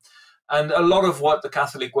a lot of what the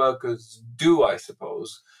Catholic workers do, I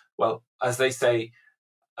suppose, well, as they say,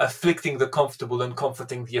 afflicting the comfortable and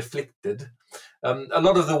comforting the afflicted, a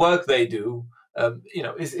lot of the work they do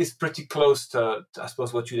is pretty close to, I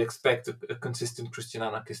suppose, what you'd expect a consistent Christian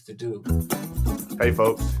anarchist to do. Hey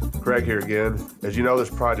folks, Craig here again. As you know, this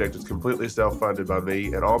project is completely self-funded by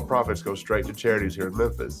me, and all profits go straight to charities here in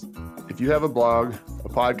Memphis. If you have a blog, a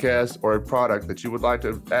podcast, or a product that you would like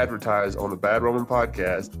to advertise on the Bad Roman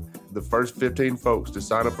podcast, the first 15 folks to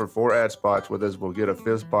sign up for 4 ad spots with us will get a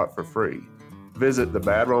 5th spot for free. Visit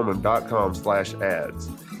thebadroman.com/ads.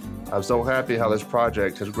 I'm so happy how this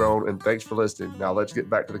project has grown, and thanks for listening. Now let's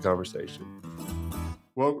get back to the conversation.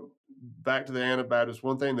 Well, back to the Anabaptists.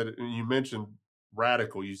 One thing that you mentioned,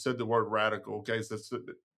 radical. You said the word radical. Okay, so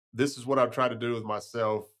this is what I've tried to do with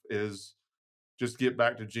myself, is just get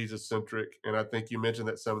back to Jesus-centric. And I think you mentioned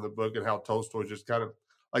that some of the book and how Tolstoy just kind of,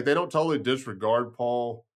 like, they don't totally disregard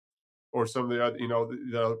Paul or some of the other,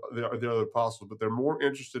 the other apostles, but they're more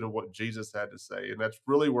interested in what Jesus had to say. And that's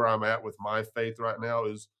really where I'm at with my faith right now,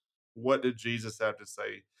 is what did Jesus have to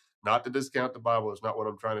say? Not to discount the Bible. It's not what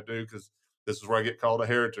I'm trying to do, because this is where I get called a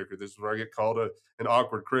heretic, or this is where I get called an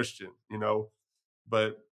awkward Christian,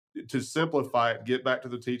 But to simplify it, get back to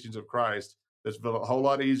the teachings of Christ. That's been a whole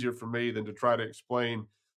lot easier for me than to try to explain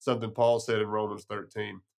something Paul said in Romans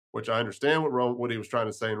 13, which I understand what he was trying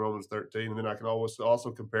to say in Romans 13, and then I can always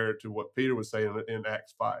also compare it to what Peter was saying in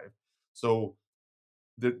Acts 5. So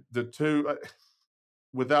the two,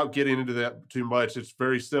 without getting into that too much, it's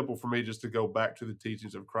very simple for me just to go back to the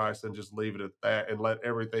teachings of Christ and just leave it at that and let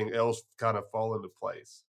everything else kind of fall into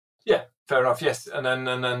place. Yeah, fair enough. Yes, and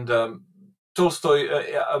Tolstoy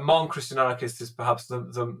among Christian anarchists is perhaps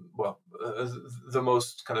the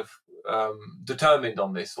most kind of determined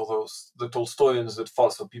on this, although the Tolstoyans that follow,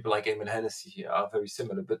 so people like Eamon Hennessy here, are very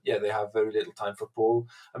similar, but yeah, they have very little time for Paul.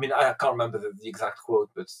 I mean, I can't remember the exact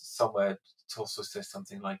quote, but somewhere Tolstoy says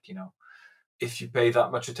something like, if you pay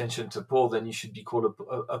that much attention to Paul, then you should be called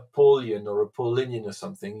a Paulian or a Paulinian or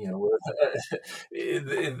something.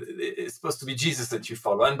 It's supposed to be Jesus that you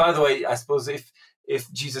follow. And by the way, I suppose if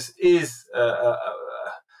Jesus is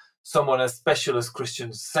someone as special as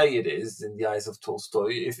Christians say it is in the eyes of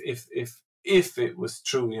Tolstoy, if it was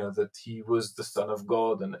true, that he was the Son of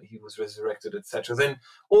God and that he was resurrected, etc., then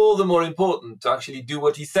all the more important to actually do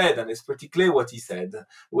what he said, and it's pretty clear what he said,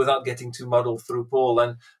 without getting too muddled through Paul.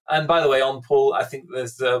 And by the way, on Paul, I think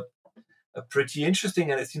there's a pretty interesting,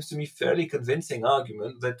 and it seems to me fairly convincing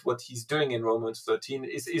argument that what he's doing in Romans 13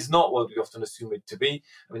 is not what we often assume it to be.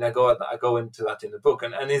 I mean, I go into that in the book,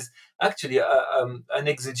 and is actually an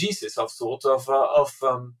exegesis of sort of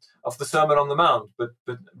the Sermon on the Mount, but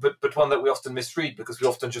one that we often misread, because we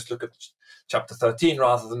often just look at chapter 13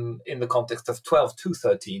 rather than in the context of 12 to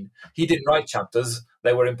 13. He didn't write chapters;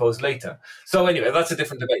 they were imposed later. So anyway, that's a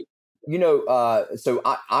different debate. So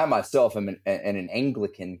I myself am in an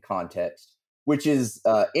Anglican context, which is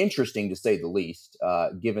interesting to say the least,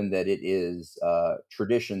 given that it is a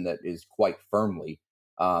tradition that is quite firmly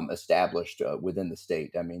established within the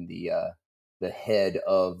state. I mean, the head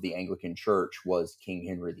of the Anglican Church was King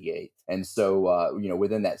Henry VIII, and so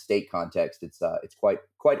within that state context, it's quite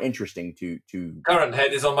interesting to. Current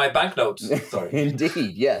head is on my banknotes. Sorry,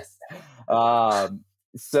 indeed, yes. And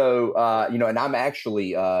I'm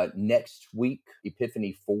actually next week,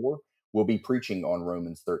 Epiphany 4, will be preaching on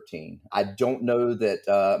Romans 13. I don't know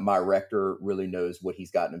that my rector really knows what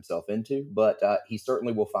he's gotten himself into, but he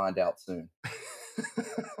certainly will find out soon.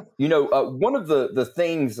 One of the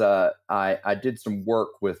things I did some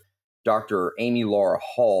work with Dr. Amy Laura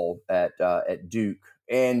Hall at Duke,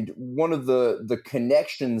 and one of the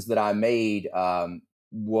connections that I made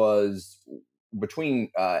was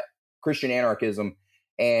between Christian anarchism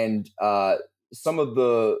and some of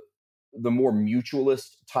the more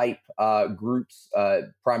mutualist type groups,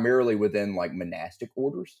 primarily within like monastic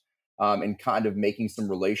orders, and kind of making some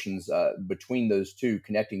relations between those two,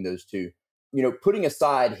 connecting those two. Putting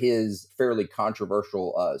aside his fairly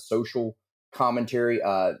controversial social commentary.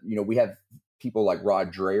 We have people like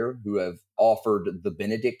Rod Dreher who have offered the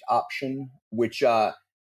Benedict option, which,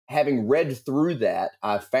 having read through that,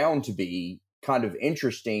 I found to be kind of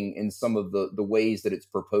interesting in some of the ways that it's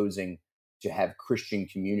proposing to have Christian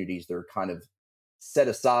communities that are kind of set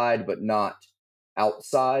aside but not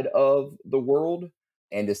outside of the world,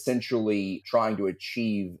 and essentially trying to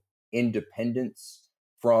achieve independence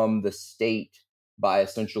from the state by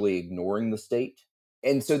essentially ignoring the state.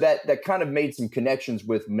 And so that kind of made some connections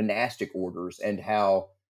with monastic orders and how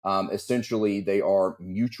essentially they are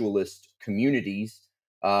mutualist communities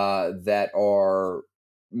that are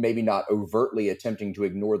maybe not overtly attempting to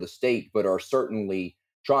ignore the state, but are certainly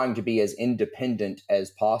trying to be as independent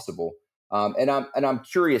as possible. And I'm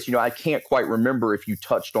curious, I can't quite remember if you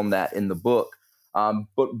touched on that in the book,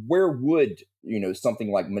 but where would,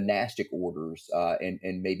 something like monastic orders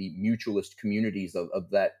and maybe mutualist communities of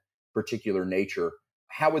that particular nature,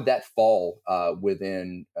 how would that fall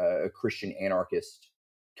within a Christian anarchist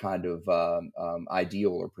kind of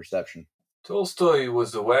ideal or perception? Tolstoy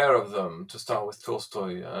was aware of them, to start with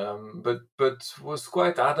Tolstoy, but was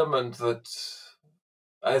quite adamant that,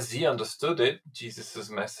 as he understood it, Jesus'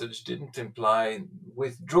 message didn't imply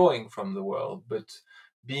withdrawing from the world, but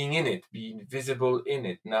being in it, being visible in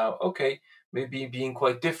it. Now, okay, maybe being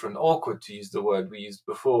quite different, awkward to use the word we used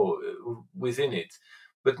before, within it,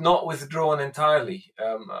 but not withdrawn entirely.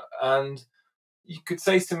 And you could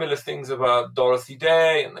say similar things about Dorothy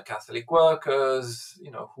Day and the Catholic workers,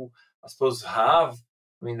 who I suppose they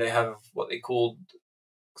have what they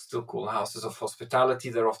still call houses of hospitality.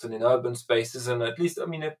 They're often in urban spaces, and at least,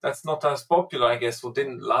 that's not as popular, I guess, or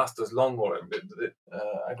didn't last as long, or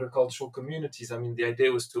agricultural communities. The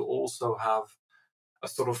idea was to also have a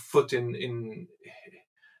sort of foot in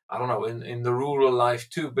the rural life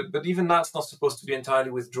too, but even that's not supposed to be entirely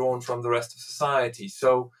withdrawn from the rest of society.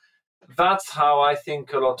 So that's how I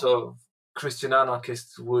think a lot of Christian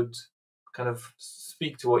anarchists would kind of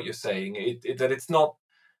speak to what you're saying, that it's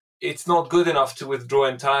not good enough to withdraw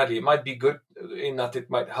entirely. It might be good in that it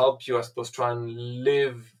might help you, I suppose, try and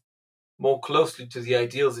live more closely to the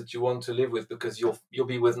ideals that you want to live with, because you'll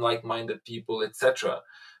be with like-minded people, etc.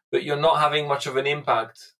 But you're not having much of an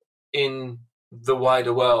impact in the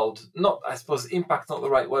wider world. I suppose impact's not the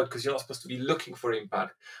right word, because you're not supposed to be looking for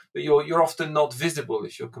impact, but you're often not visible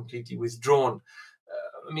if you're completely withdrawn.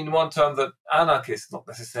 One term that anarchists, not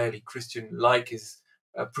necessarily Christian-like, is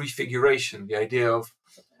prefiguration, the idea of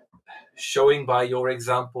showing by your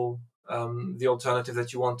example the alternative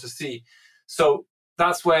that you want to see. So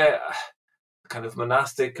that's where kind of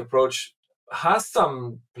monastic approach has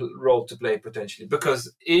some role to play potentially,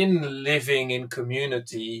 because in living in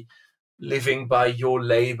community, living by your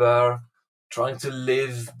labor, trying to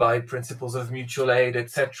live by principles of mutual aid,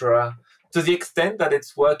 etc., to the extent that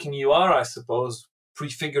it's working, you are, I suppose,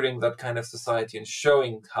 prefiguring that kind of society and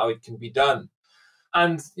showing how it can be done.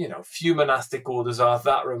 And, few monastic orders are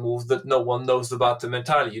that removed that no one knows about them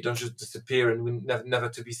entirely. You don't just disappear and never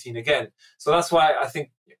to be seen again. So that's why I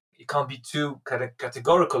think you can't be too kind of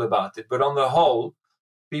categorical about it. But on the whole,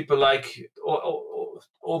 people like,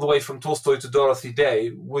 all the way from Tolstoy to Dorothy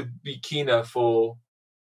Day, would be keener for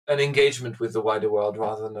an engagement with the wider world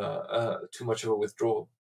rather than too much of a withdrawal.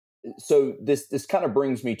 So this kind of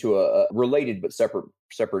brings me to a related but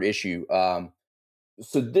separate issue.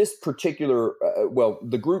 So this particular,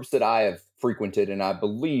 the groups that I have frequented, and I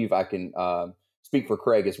believe I can speak for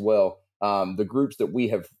Craig as well, the groups that we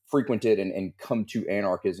have frequented and come to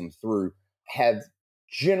anarchism through have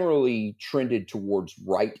generally trended towards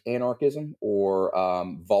right anarchism or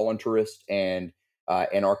voluntarist and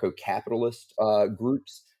anarcho-capitalist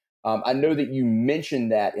groups. I know that you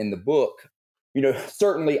mentioned that in the book.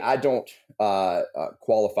 Certainly I don't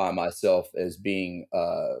qualify myself as being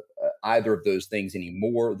either of those things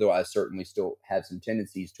anymore, though I certainly still have some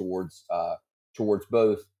tendencies towards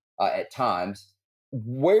both at times.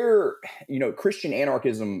 Where, Christian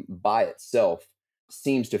anarchism by itself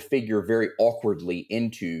seems to figure very awkwardly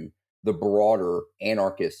into the broader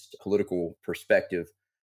anarchist political perspective.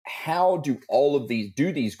 How do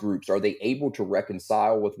these groups, are they able to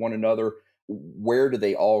reconcile with one another? Where do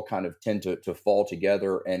they all kind of tend to fall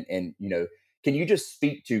together? And can you just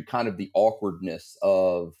speak to kind of the awkwardness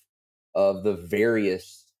of the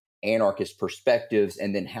various anarchist perspectives,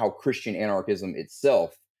 and then how Christian anarchism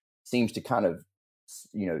itself seems to kind of,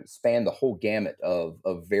 span the whole gamut of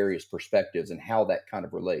various perspectives, and how that kind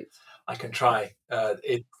of relates? I can try.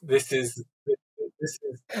 This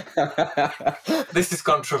is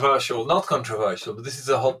controversial, not controversial, but this is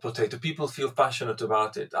a hot potato. People feel passionate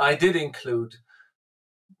about it. I did include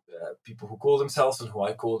people who call themselves, and who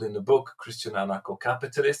I called in the book, Christian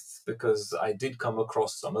Anarcho-Capitalists, because I did come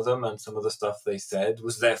across some of them, and some of the stuff they said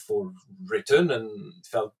was therefore written and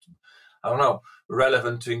felt, I don't know,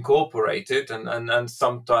 relevant to incorporate it. And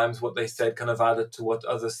sometimes what they said kind of added to what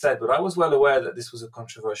others said. But I was well aware that this was a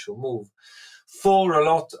controversial move. For a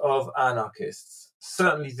lot of anarchists,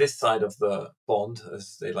 certainly this side of the pond,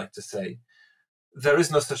 as they like to say, there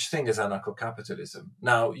is no such thing as anarcho-capitalism.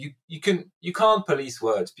 Now, you can't police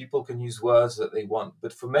words. People can use words that they want.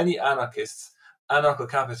 But for many anarchists,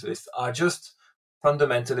 anarcho-capitalists are just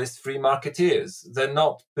fundamentalist free marketeers. They're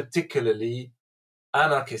not particularly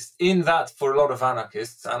anarchists. In that, for a lot of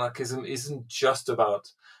anarchists, anarchism isn't just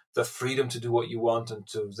about the freedom to do what you want and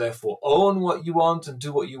to therefore own what you want and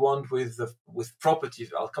do what you want with property.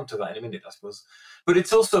 I'll come to that in a minute, I suppose. But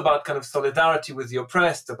it's also about kind of solidarity with the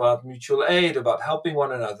oppressed, about mutual aid, about helping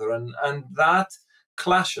one another. And that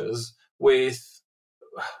clashes with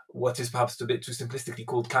what is perhaps a bit too simplistically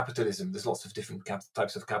called capitalism. There's lots of different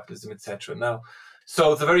types of capitalism, etc. Now,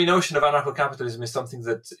 so the very notion of anarcho-capitalism is something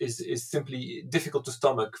that is simply difficult to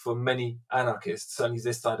stomach for many anarchists, certainly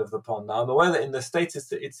this side of the pond. Now, I'm aware that in the States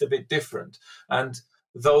it's a bit different. And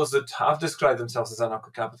those that have described themselves as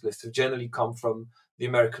anarcho-capitalists have generally come from the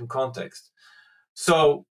American context.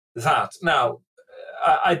 So that. Now,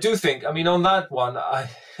 I do think, I mean, on that one,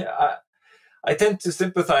 I tend to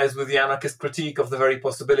sympathize with the anarchist critique of the very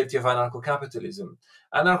possibility of anarcho-capitalism.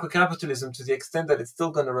 Anarcho-capitalism, to the extent that it's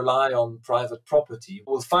still going to rely on private property,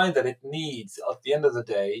 will find that it needs, at the end of the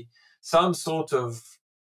day, some sort of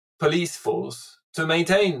police force to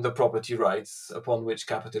maintain the property rights upon which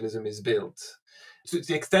capitalism is built. To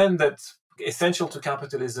the extent that essential to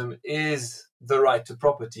capitalism is the right to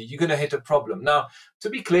property, you're going to hit a problem. Now, to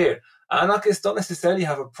be clear, anarchists don't necessarily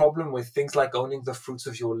have a problem with things like owning the fruits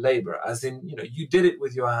of your labor, as in, you know, you did it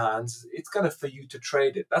with your hands. It's kind of for you to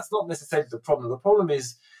trade it. That's not necessarily the problem. The problem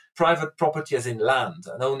is private property as in land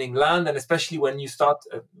and owning land. And especially when you start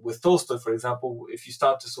with Tolstoy, for example, if you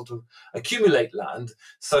start to sort of accumulate land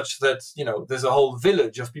such that, you know, there's a whole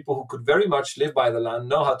village of people who could very much live by the land,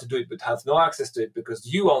 know how to do it, but have no access to it because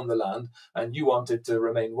you own the land and you want it to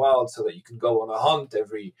remain wild so that you can go on a hunt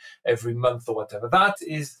every month or whatever. That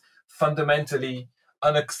is fundamentally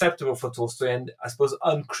unacceptable for Tolstoy, and I suppose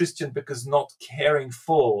unchristian, because not caring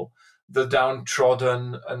for the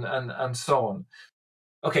downtrodden and so on.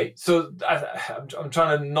 Okay, so I'm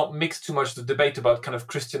trying to not mix too much the debate about kind of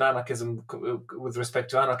Christian anarchism with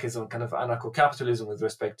respect to anarchism, kind of anarcho-capitalism with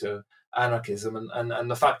respect to anarchism,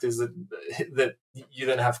 and the fact is that you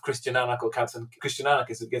then have Christian anarcho-capitalism and Christian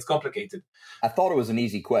anarchism. It gets complicated. I thought it was an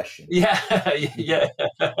easy question. Yeah, yeah.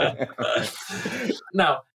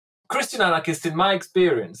 Now, Christian anarchists, in my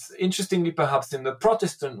experience, interestingly perhaps in the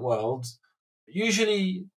Protestant world,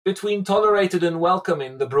 usually between tolerated and welcome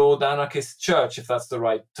in the broad anarchist church, if that's the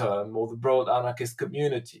right term, or the broad anarchist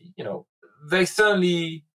community, you know, they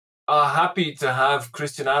certainly are happy to have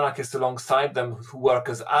Christian anarchists alongside them who work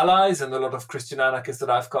as allies. And a lot of Christian anarchists that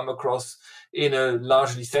I've come across in a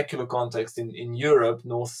largely secular context in Europe,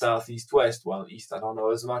 north, south, east, west, well, east, I don't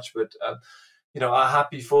know as much, but you know, are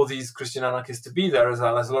happy for these Christian anarchists to be there as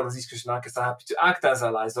allies. A lot of these Christian anarchists are happy to act as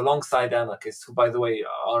allies alongside anarchists, who, by the way,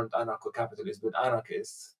 aren't anarcho-capitalists, but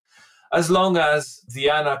anarchists. As long as the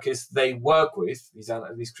anarchists they work with,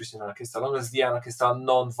 these Christian anarchists, as long as the anarchists are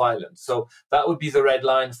non-violent. So that would be the red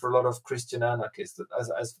line for a lot of Christian anarchists, that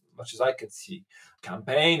as much as I can see,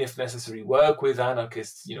 campaign, if necessary, work with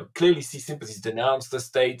anarchists, you know, clearly see sympathies, denounce the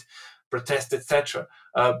state, protest, etc.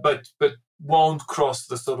 But won't cross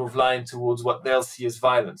the sort of line towards what they'll see as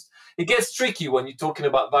violence. It gets tricky when you're talking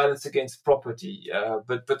about violence against property,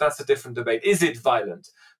 but that's a different debate. Is it violent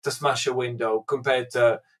to smash a window compared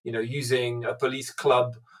to, you know, using a police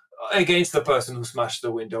club against the person who smashed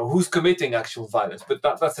the window, who's committing actual violence? But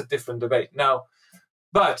that's a different debate. Now,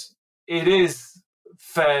 but it is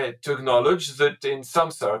fair to acknowledge that in some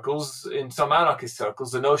circles, in some anarchist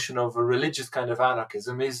circles, the notion of a religious kind of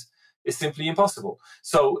anarchism is simply impossible.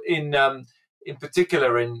 So in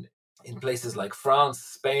particular in places like France,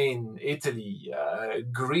 Spain, Italy,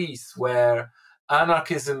 Greece, where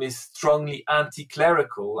anarchism is strongly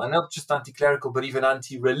anti-clerical, and not just anti-clerical, but even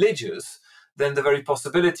anti-religious, then the very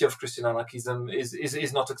possibility of Christian anarchism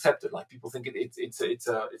is not accepted. Like, people think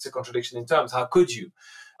it's a contradiction in terms. How could you?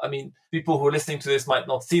 I mean, people who are listening to this might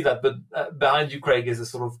not see that, but behind you, Craig, is a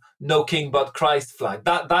sort of "No King but Christ" flag.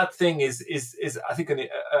 That thing is I think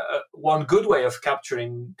one good way of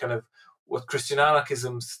capturing kind of what Christian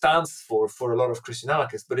anarchism stands for a lot of Christian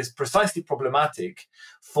anarchists, but it's precisely problematic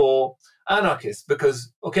for anarchists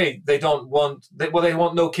because, okay, they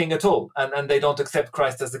want no king at all, and they don't accept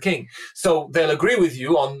Christ as the king. So they'll agree with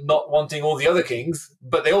you on not wanting all the other kings,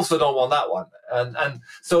 but they also don't want that one. And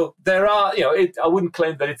so there are, I wouldn't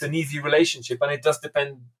claim that it's an easy relationship, and it does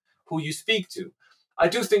depend who you speak to. I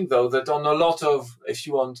do think, though, that on a lot of, if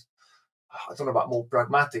you want, I don't know about more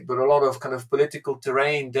pragmatic, but a lot of kind of political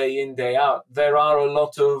terrain, day in, day out, there are a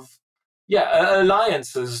lot of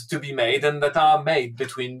alliances to be made, and that are made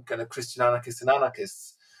between kind of Christian anarchists and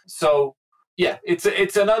anarchists. So yeah, it's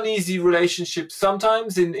an uneasy relationship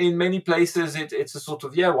sometimes. In many places it's a sort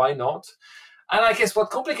of why not? And I guess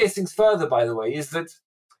what complicates things further, by the way, is that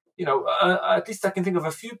at least I can think of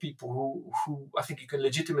a few people who I think you can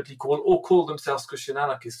legitimately call themselves Christian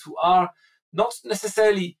anarchists, who are not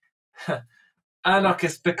necessarily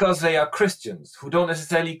anarchists because they are Christians, who don't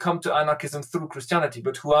necessarily come to anarchism through Christianity,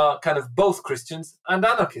 but who are kind of both Christians and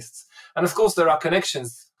anarchists. And of course, there are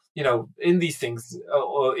connections, in these things,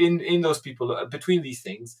 or in those people between these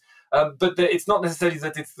things. But it's not necessarily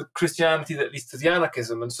that it's the Christianity that leads to the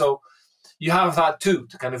anarchism. And so you have that too,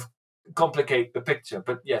 to kind of complicate the picture.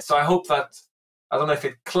 But yeah, so I hope that, I don't know if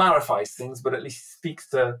it clarifies things, but at least speaks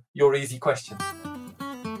to your easy question.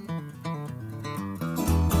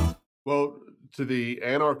 Well, to the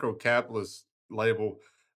anarcho-capitalist label,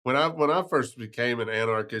 when I first became an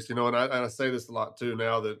anarchist, and I say this a lot too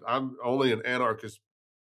now, that I'm only an anarchist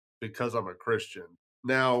because I'm a Christian.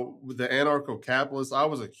 Now, with the anarcho-capitalist, I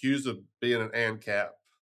was accused of being an ANCAP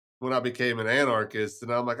when I became an anarchist,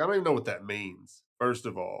 and I'm like, I don't even know what that means, first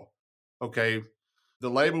of all. Okay, the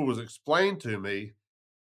label was explained to me,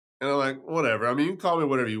 and I'm like, whatever. I mean, you can call me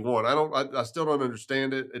whatever you want. I still don't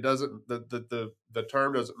understand it. It doesn't, the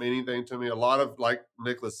term doesn't mean anything to me. A lot of, like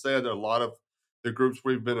Nicholas said, a lot of the groups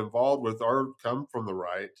we've been involved with come from the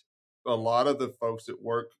right. A lot of the folks that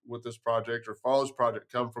work with this project or follow this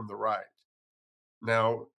project come from the right.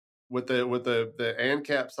 Now, with the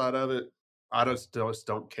ANCAP side of it, I just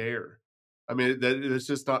don't care. I mean, it's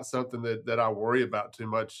just not something that I worry about too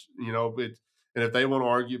much, and if they want to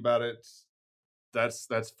argue about it, that's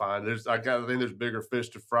fine. I think there's bigger fish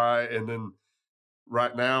to fry. And then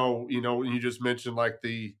right now, you just mentioned like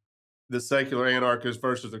the secular anarchist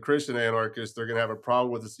versus the Christian anarchist, they're going to have a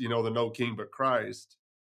problem with this, the no king but Christ.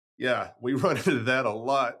 Yeah, we run into that a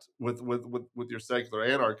lot with your secular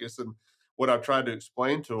anarchists. And what I've tried to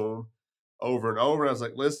explain to them over and over, I was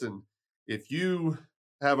like, listen, if you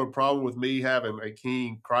have a problem with me having a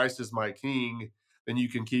king, Christ is my king, then you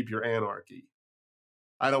can keep your anarchy.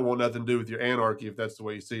 I don't want nothing to do with your anarchy if that's the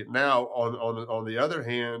way you see it. Now, on the other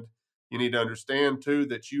hand, you need to understand too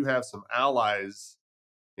that you have some allies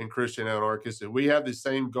in Christian anarchists, and we have the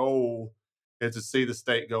same goal as to see the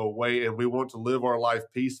state go away, and we want to live our life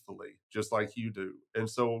peacefully, just like you do. And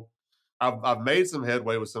so, I've made some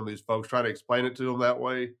headway with some of these folks, trying to explain it to them that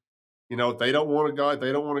way. If they don't want a God,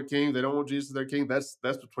 they don't want a king, they don't want Jesus as their king. That's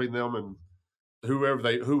between them and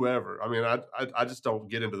whoever. I mean, I just don't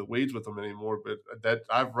get into the weeds with them anymore, but that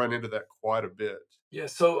I've run into that quite a bit. Yeah.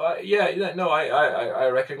 So I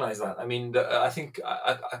recognize that. I mean, I think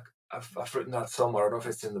I've written that somewhere. I don't know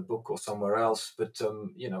if it's in the book or somewhere else, but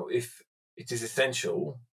if it is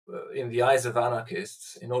essential in the eyes of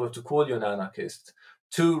anarchists, in order to call you an anarchist,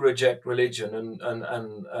 to reject religion,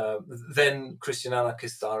 and then Christian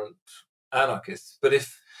anarchists aren't anarchists. But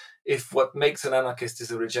if what makes an anarchist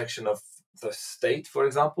is a rejection of the state, for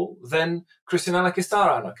example, then Christian anarchists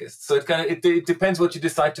are anarchists. So it depends what you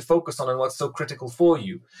decide to focus on and what's so critical for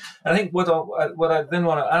you. And I think what I then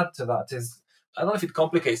want to add to that is, I don't know if it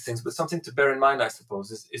complicates things, but something to bear in mind, I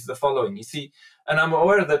suppose, is the following. You see, and I'm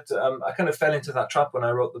aware that I kind of fell into that trap when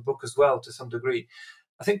I wrote the book as well, to some degree.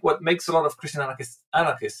 I think what makes a lot of Christian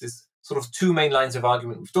anarchists is sort of two main lines of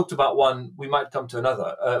argument. We've talked about one, we might come to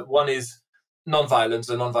another. One is non-violence,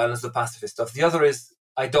 the pacifist stuff. The other is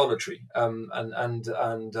idolatry, and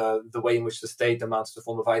the way in which the state amounts to a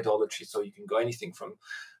form of idolatry. So you can go anything from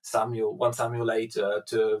 1 Samuel 8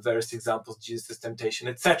 to various examples, Jesus' temptation,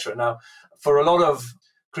 etc. Now, for a lot of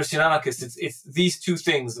Christian anarchists, it's these two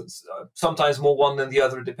things, sometimes more one than the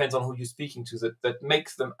other, it depends on who you're speaking to, that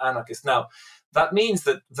makes them anarchists. Now, that means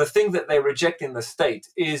that the thing that they reject in the state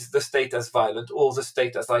is the state as violent or the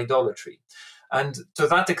state as idolatry. And to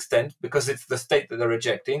that extent, because it's the state that they're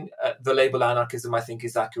rejecting, the label anarchism, I think,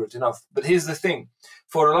 is accurate enough. But here's the thing.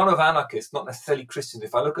 For a lot of anarchists, not necessarily Christians,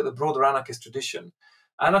 if I look at the broader anarchist tradition,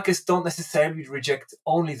 Anarchists don't necessarily reject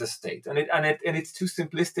only the state, and it's too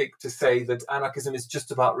simplistic to say that anarchism is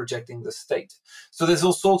just about rejecting the state. So there's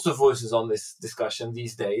all sorts of voices on this discussion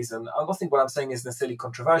these days, and I don't think what I'm saying is necessarily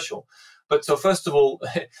controversial. But so first of all,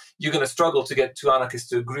 you're going to struggle to get two anarchists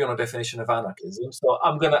to agree on a definition of anarchism. So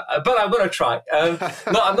I'm going to try.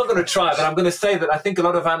 No, I'm not going to try, but I'm going to say that I think a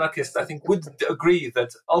lot of anarchists, would agree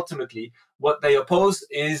that ultimately what they oppose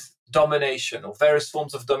is domination or various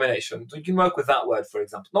forms of domination. You can work with that word, for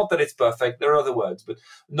example. Not that it's perfect, there are other words, but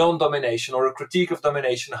non-domination or a critique of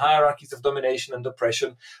domination, hierarchies of domination and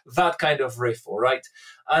oppression, that kind of riff, all right?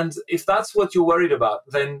 And if that's what you're worried about,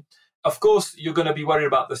 then of course you're going to be worried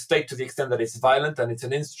about the state to the extent that it's violent and it's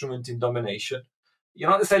an instrument in domination. You're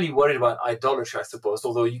not necessarily worried about idolatry, I suppose,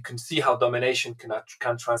 although you can see how domination can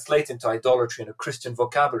translate into idolatry in a Christian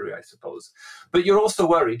vocabulary, I suppose. But you're also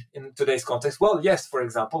worried in today's context, well, yes, for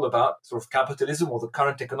example, about sort of capitalism or the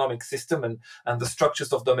current economic system and the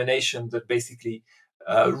structures of domination that basically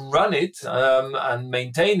run it and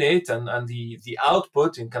maintain it, and the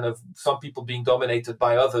output in kind of some people being dominated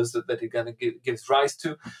by others that it kind of gives rise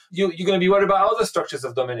to. You're going to be worried about other structures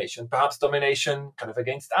of domination, perhaps domination kind of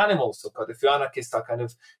against animals. So if your anarchists are kind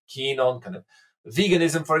of keen on kind of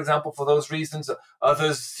veganism, for example, for those reasons.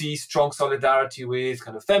 Others see strong solidarity with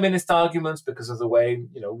kind of feminist arguments because of the way,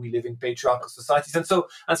 we live in patriarchal societies. And so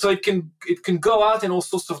it can go out in all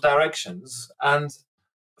sorts of directions. And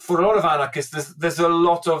for a lot of anarchists, there's a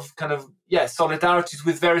lot of kind of, solidarities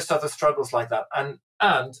with various other struggles like that. And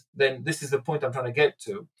then this is the point I'm trying to get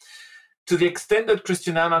to. To the extent that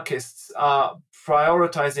Christian anarchists are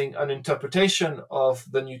prioritizing an interpretation of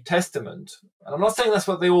the New Testament, and I'm not saying that's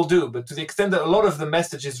what they all do, but to the extent that a lot of the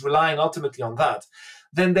message is relying ultimately on that,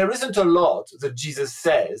 then there isn't a lot that Jesus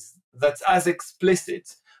says that's as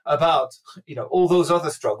explicit about all those other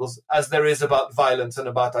struggles as there is about violence and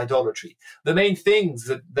about idolatry. The main things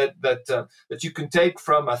that you can take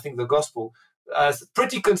from, I think, the gospel as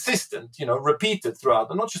pretty consistent, repeated throughout,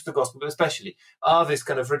 and not just the gospel, but especially, are this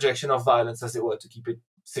kind of rejection of violence, as it were, to keep it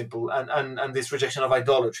simple, and this rejection of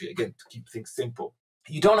idolatry, again, to keep things simple.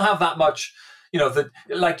 You don't have that much,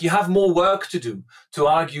 you have more work to do to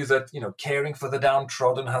argue that, caring for the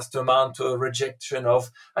downtrodden has to amount to a rejection of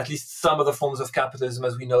at least some of the forms of capitalism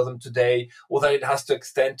as we know them today, or that it has to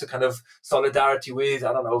extend to kind of solidarity with,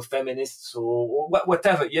 feminists or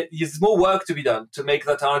whatever. There's more work to be done to make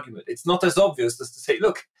that argument. It's not as obvious as to say,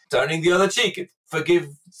 look, turning the other cheek, forgive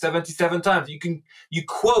 77 times. You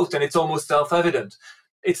quote and it's almost self-evident.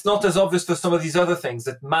 It's not as obvious for some of these other things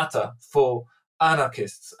that matter for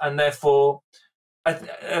anarchists, and therefore,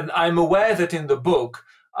 and I'm aware that in the book,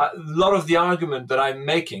 a lot of the argument that I'm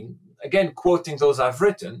making, again, quoting those I've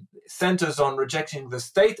written, centers on rejecting the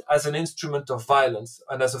state as an instrument of violence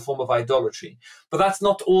and as a form of idolatry. But that's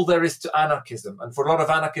not all there is to anarchism. And for a lot of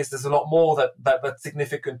anarchists, there's a lot more that's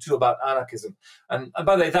significant too about anarchism. And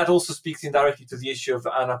by the way, that also speaks indirectly to the issue of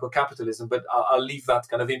anarcho-capitalism, but I'll leave that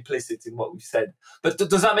kind of implicit in what we've said. But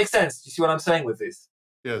does that make sense? Do you see what I'm saying with this?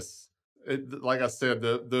 Yes. Like I said,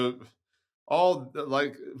 Nicholas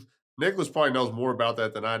probably knows more about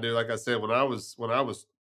that than I do. Like I said, when I was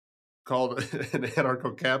called an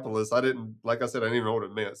anarcho-capitalist, I didn't even know what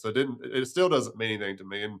it meant. So it still doesn't mean anything to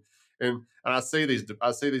me. And I see these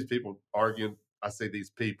people arguing. I see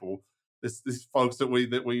these folks that we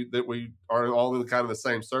are all in kind of the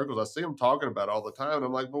same circles. I see them talking about it all the time. And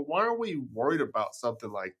I'm like, but why are we worried about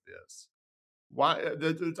something like this? Why?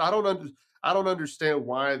 I don't understand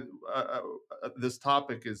why this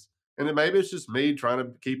topic is, and maybe it's just me trying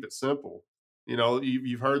to keep it simple.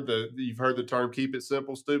 You've heard the term "keep it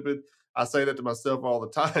simple, stupid." I say that to myself all the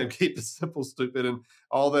time. Keep it simple, stupid, and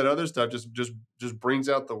all that other stuff just brings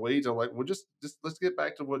out the weeds. I'm like, well, just let's get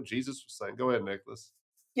back to what Jesus was saying. Go ahead, Nicholas.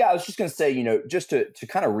 Yeah, I was just going to say, just to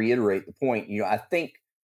kind of reiterate the point. I think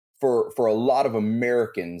for a lot of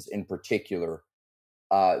Americans in particular,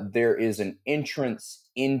 there is an entrance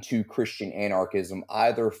into Christian anarchism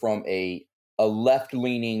either from a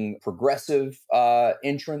left-leaning progressive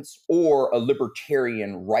entrance or a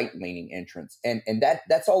libertarian right-leaning entrance, and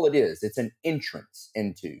that's all it is. It's an entrance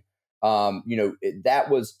into. That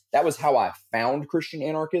was how I found Christian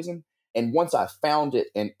anarchism, and once I found it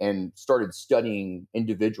and started studying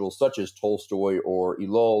individuals such as Tolstoy or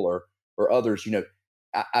Ellul or others,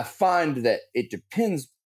 I find that it depends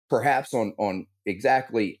perhaps on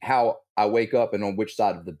exactly how I wake up and on which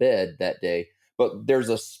side of the bed that day. But there's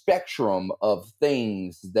a spectrum of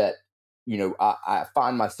things that, I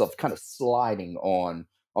find myself kind of sliding on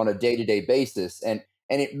a day-to-day basis. And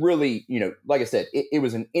it really, like I said, it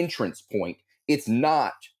was an entrance point. It's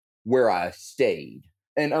not where I stayed.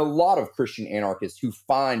 And a lot of Christian anarchists who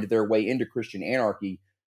find their way into Christian anarchy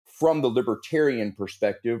from the libertarian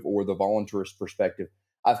perspective or the voluntarist perspective,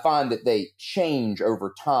 I find that they change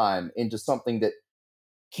over time into something that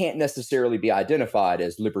can't necessarily be identified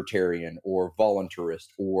as libertarian or voluntarist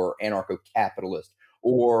or anarcho-capitalist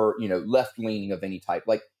or, left-leaning of any type.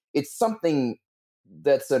 Like, it's something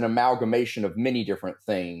that's an amalgamation of many different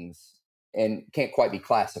things and can't quite be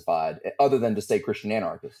classified other than to say Christian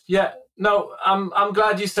anarchist. Yeah, no, I'm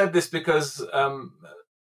glad you said this, because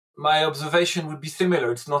my observation would be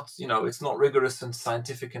similar. It's not, it's not rigorous and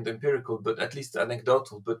scientific and empirical, but at least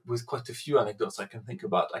anecdotal, but with quite a few anecdotes I can think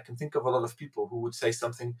about. I can think of a lot of people who would say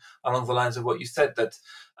something along the lines of what you said, that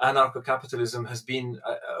anarcho-capitalism has been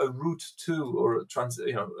a route to, or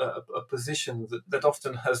a position that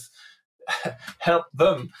often has helped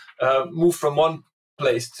them move from one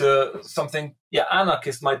place to something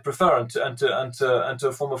anarchists might prefer, and to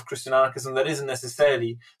a form of Christian anarchism that isn't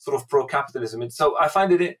necessarily sort of pro-capitalism. And so I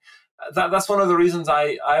find that's one of the reasons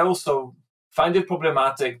I also find it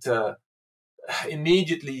problematic to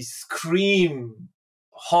immediately scream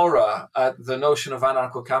horror at the notion of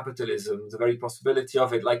anarcho-capitalism, the very possibility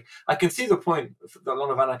of it. Like, I can see the point that a lot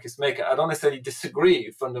of anarchists make. I don't necessarily disagree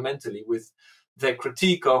fundamentally with their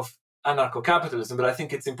critique of anarcho-capitalism, but I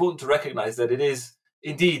think it's important to recognize that it is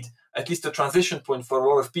indeed at least a transition point for a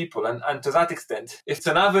lot of people. And to that extent, if it's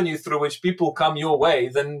an avenue through which people come your way,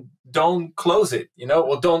 then don't close it,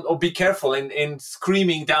 or be careful in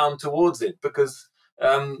screaming down towards it, because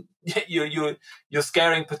you're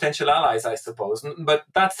scaring potential allies, I suppose. But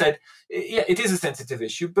that said, it is a sensitive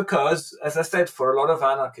issue, because, as I said, for a lot of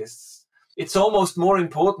anarchists, it's almost more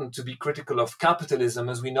important to be critical of capitalism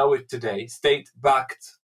as we know it today,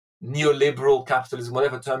 state-backed neoliberal capitalism,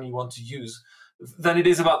 whatever term you want to use, than it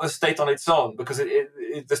is about the state on its own, because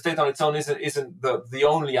the state on its own isn't the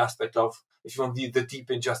only aspect of, if you want, the deep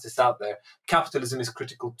injustice out there. Capitalism is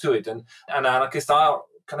critical to it, and anarchists are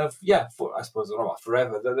kind of, for, I suppose, not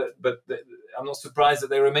forever, but I'm not surprised that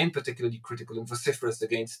they remain particularly critical and vociferous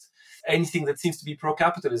against anything that seems to be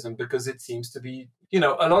pro-capitalism, because it seems to be, a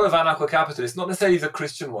lot of anarcho-capitalists, not necessarily the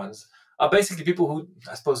Christian ones, are basically people who,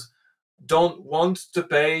 I suppose, don't want to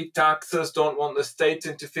pay taxes, don't want the state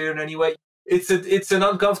to interfere in any way. It's an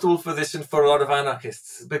uncomfortable position for a lot of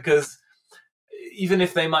anarchists, because even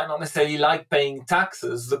if they might not necessarily like paying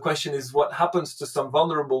taxes, the question is what happens to some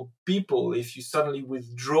vulnerable people if you suddenly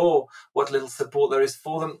withdraw what little support there is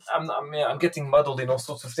for them. I'm getting muddled in all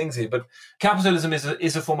sorts of things here, but capitalism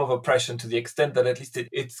is a form of oppression to the extent that at least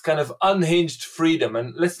it's kind of unhinged freedom.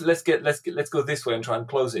 And let's go this way and try and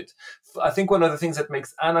close it. I think one of the things that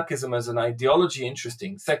makes anarchism as an ideology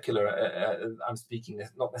interesting, secular, I'm speaking,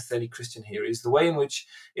 not necessarily Christian here, is the way in which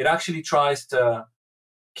it actually tries to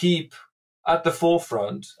keep at the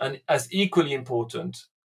forefront, and as equally important,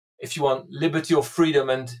 if you want, liberty or freedom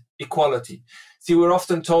and equality. See, we're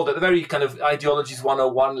often told at the very kind of ideologies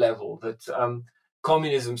 101 level that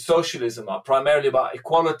communism, socialism are primarily about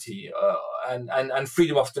equality, and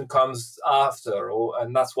freedom often comes after,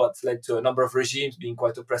 and that's what's led to a number of regimes being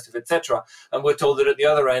quite oppressive, etc. And we're told that at the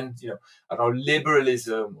other end,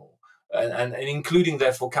 liberalism, and including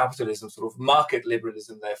therefore capitalism, sort of market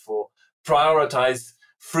liberalism, therefore prioritize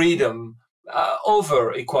freedom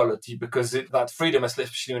over equality, because that freedom,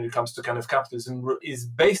 especially when it comes to kind of capitalism, is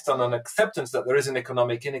based on an acceptance that there is an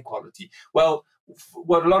economic inequality. Well,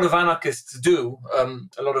 what a lot of anarchists do,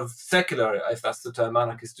 a lot of secular, if that's the term,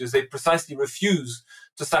 anarchists do, is they precisely refuse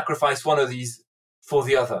to sacrifice one of these for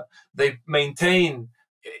the other. They maintain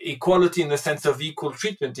equality in the sense of equal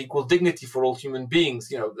treatment, equal dignity for all human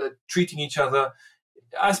beings, treating each other.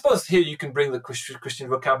 I suppose here you can bring the Christian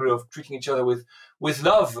vocabulary of treating each other with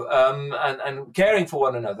love, and caring for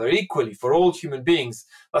one another equally for all human beings.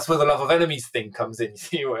 That's where the love of enemies thing comes in,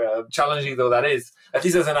 challenging though that is, at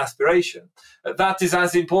least as an aspiration. That is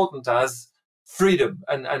as important as freedom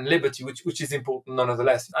and liberty, which is important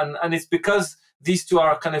nonetheless. And it's because these two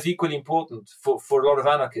are kind of equally important for a lot of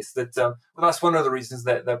anarchists that that's one of the reasons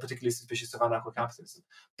that they're particularly suspicious of anarcho-capitalism.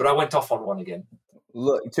 But I went off on one again.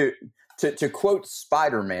 Look, to quote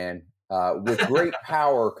Spider-Man, with great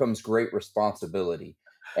power comes great responsibility.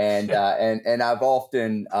 And I've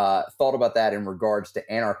often thought about that in regards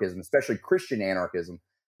to anarchism, especially Christian anarchism.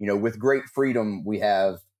 With great freedom, we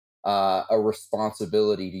have a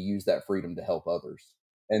responsibility to use that freedom to help others.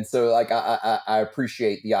 And so, like, I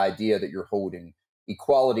appreciate the idea that you're holding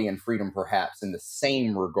equality and freedom perhaps in the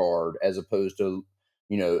same regard, as opposed to,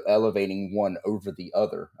 elevating one over the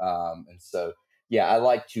other. And so, yeah, I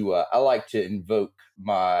like to invoke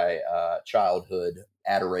my childhood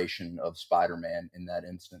adoration of Spider-Man in that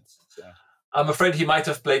instance. So. I'm afraid he might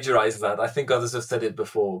have plagiarized that. I think others have said it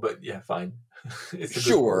before, but yeah, fine. It's a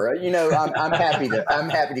sure. I'm happy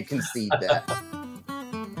to concede that.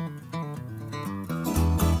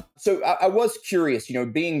 So I was curious,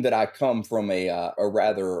 being that I come from a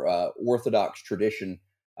rather orthodox tradition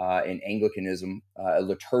in Anglicanism, a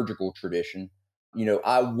liturgical tradition,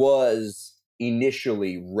 I was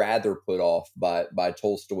initially rather put off by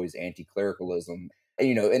Tolstoy's anti-clericalism.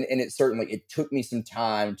 And it took me some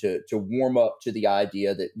time to warm up to the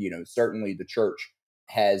idea that, certainly the church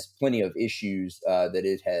has plenty of issues that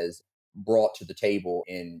it has brought to the table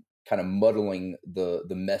in kind of muddling the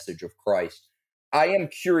message of Christ. I am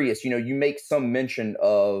curious, you make some mention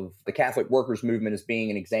of the Catholic workers movement as being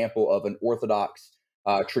an example of an Orthodox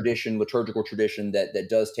tradition, liturgical tradition that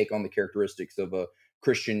does take on the characteristics of a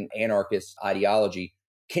Christian anarchist ideology.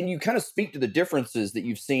 Can you kind of speak to the differences that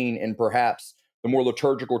you've seen in perhaps the more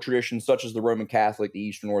liturgical traditions, such as the Roman Catholic, the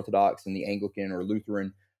Eastern Orthodox, and the Anglican or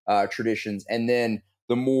Lutheran traditions, and then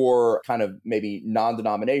the more kind of maybe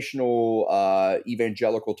non-denominational,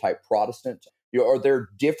 evangelical type Protestant? Are there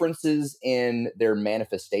differences in their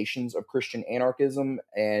manifestations of Christian anarchism?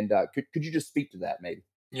 And could you just speak to that, maybe?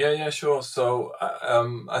 Yeah, sure. So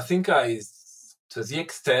I think to the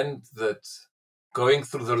extent that going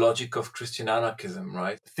through the logic of Christian anarchism,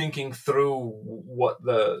 right, thinking through what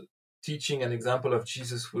the teaching and example of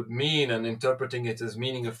Jesus would mean and interpreting it as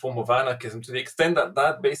meaning a form of anarchism, to the extent that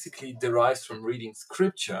that basically derives from reading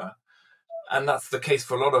scripture, and that's the case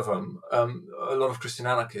for a lot of them, a lot of Christian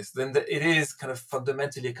anarchists, then it is kind of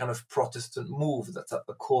fundamentally a kind of Protestant move that's at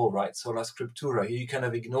the core, right? Sola scriptura. You kind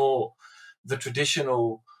of ignore the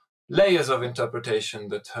traditional layers of interpretation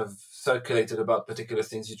that have circulated about particular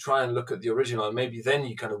things. You try and look at the original, and maybe then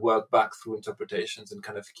you kind of work back through interpretations and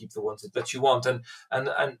kind of keep the ones that you want. And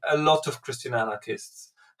a lot of Christian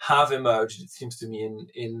anarchists have emerged, it seems to me,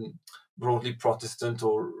 in broadly Protestant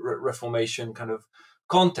or Reformation kind of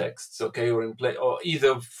contexts, okay, or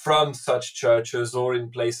either from such churches or in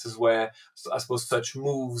places where I suppose such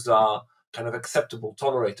moves are kind of acceptable,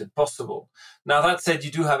 tolerated, possible. Now, that said,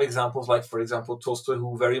 you do have examples like, for example, Tolstoy,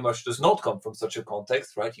 who very much does not come from such a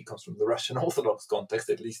context, right? He comes from the Russian Orthodox context,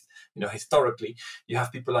 at least, historically. You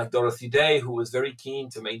have people like Dorothy Day, who was very keen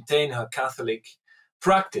to maintain her Catholic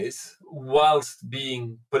practice whilst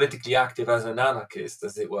being politically active as an anarchist,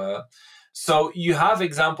 as it were. So you have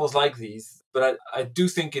examples like these, but I do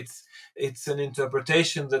think it's an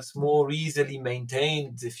interpretation that's more easily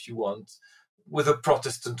maintained, if you want, with a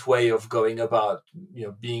Protestant way of going about,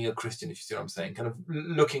 being a Christian, if you see what I'm saying, kind of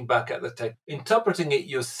looking back at the text, interpreting it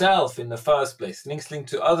yourself in the first place, listening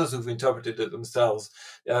to others who've interpreted it themselves,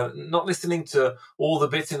 not listening to all the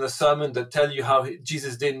bits in the sermon that tell you how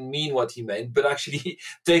Jesus didn't mean what he meant, but actually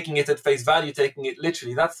taking it at face value, taking it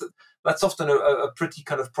literally. That's often a pretty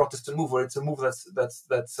kind of Protestant move, where it's a move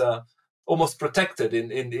that's almost protected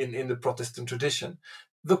in the Protestant tradition.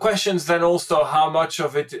 The question's then also how much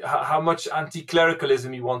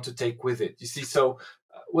anti-clericalism you want to take with it. You see, so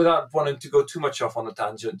without wanting to go too much off on a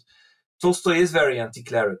tangent, Tolstoy is very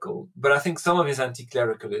anti-clerical, but I think some of his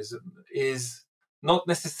anti-clericalism is not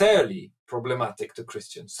necessarily problematic to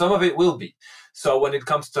Christians. Some of it will be. So when it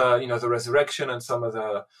comes to, the resurrection and some of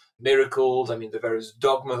the miracles, the various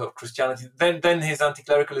dogmas of Christianity, then his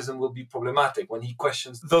anti-clericalism will be problematic when he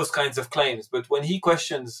questions those kinds of claims. But when he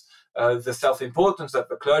questions the self-importance that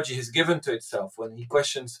the clergy has given to itself, when he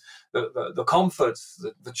questions the comforts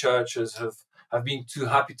that the churches have been too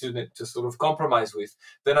happy to sort of compromise with,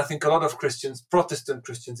 then I think a lot of Christians, Protestant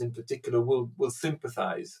Christians in particular, will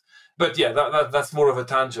sympathize. But yeah, that's more of a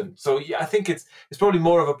tangent. So yeah, I think it's probably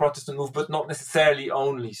more of a Protestant move, but not necessarily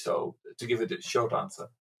only so, to give it a short answer.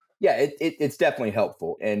 Yeah, it's definitely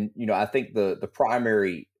helpful. And, I think the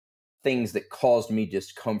primary things that caused me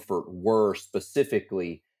discomfort were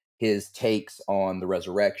specifically his takes on the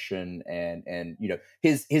resurrection and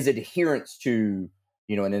his adherence to,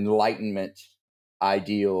 an enlightenment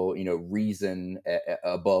ideal, reason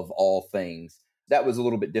above all things. That was a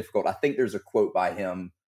little bit difficult. I think there's a quote by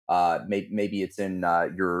him, maybe it's in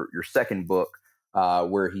your second book,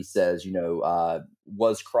 where he says,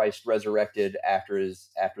 was Christ resurrected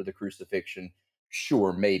after the crucifixion?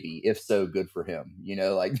 Sure, maybe. If so, good for him.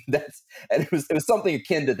 That's, and it was something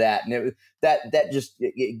akin to that, and it just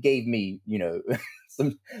gave me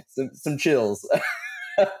some chills.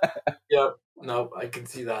 Yeah, no, I can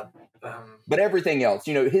see that. But everything else,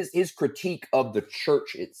 his critique of the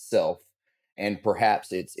church itself, and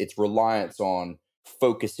perhaps its reliance on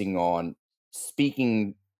focusing on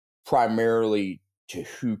speaking primarily to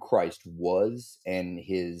who Christ was and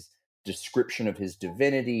his description of his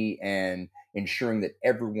divinity and ensuring that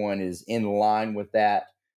everyone is in line with that.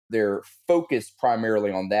 they're focused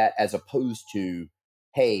primarily on that, as opposed to,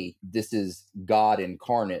 hey, this is God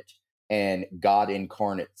incarnate, and God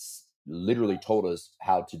incarnate's literally told us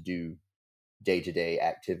how to do day-to-day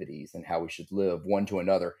activities and how we should live one to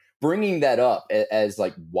another. Bringing that up as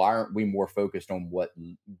like, why aren't we more focused on what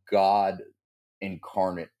God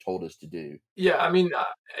incarnate told us to do? Yeah, I mean,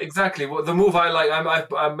 exactly. Well, the move I like,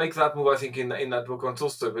 I make that move, I think, in that book on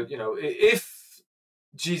Tolstoy. But if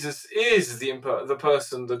Jesus is the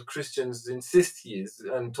person that Christians insist he is,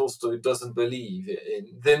 and Tolstoy doesn't believe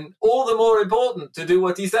in, then all the more important to do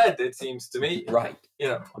what he said, it seems to me. Right.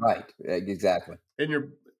 Right. Exactly.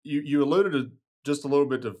 And you alluded to just a little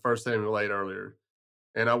bit to 1 Samuel 8 earlier.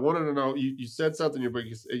 And I wanted to know, you said something in your book.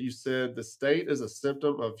 You said the state is a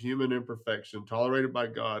symptom of human imperfection tolerated by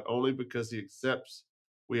God only because he accepts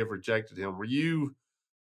we have rejected him. Were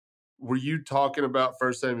you talking about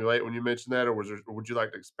 1 Samuel 8 when you mentioned that, or would you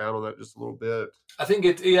like to expound on that just a little bit? I think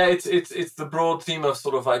it's the broad theme of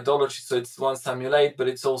sort of idolatry. So it's 1 Samuel 8, but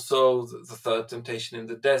it's also the third temptation in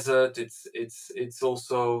the desert. It's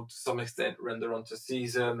also to some extent render unto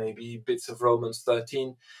Caesar, maybe bits of Romans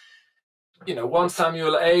 13. 1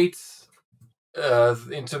 Samuel 8,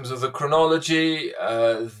 in terms of the chronology,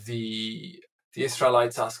 the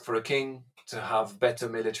Israelites ask for a king to have better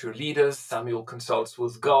military leaders. Samuel consults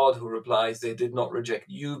with God, who replies, they did not reject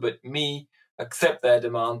you, but me. Accept their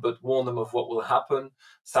demand, but warn them of what will happen.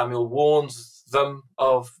 Samuel warns them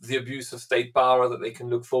of the abuse of state power that they can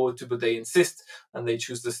look forward to, but they insist, and they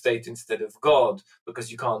choose the state instead of God,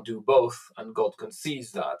 because you can't do both, and God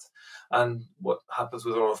concedes that. And what happens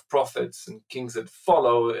with a lot of prophets and kings that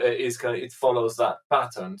follow it follows that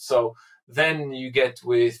pattern. So then you get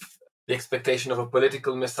with the expectation of a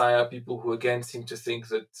political messiah, people who again seem to think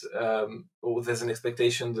that, or there's an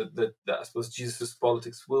expectation that I suppose Jesus'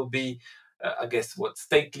 politics will be, I guess,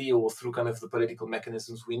 stately or through kind of the political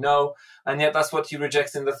mechanisms we know. And yet that's what he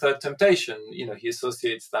rejects in the third temptation. He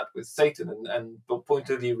associates that with Satan and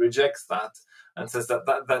pointedly rejects that and says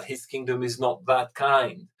that his kingdom is not that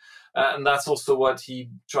kind. And that's also what he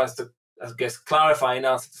tries to, I guess, clarify in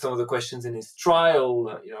answer to some of the questions in his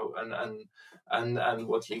trial, and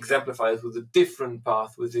what he exemplifies with a different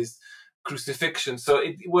path with his crucifixion. So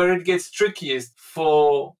where it gets tricky is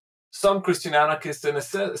for some Christian anarchists, and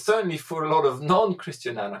certainly for a lot of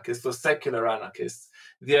non-Christian anarchists, for secular anarchists,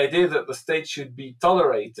 the idea that the state should be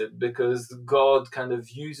tolerated because God kind of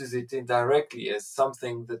uses it indirectly as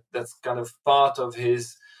something that's kind of part of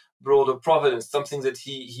his broader providence, something that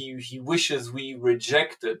he wishes we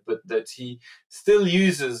rejected, but that he still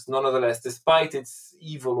uses nonetheless, despite its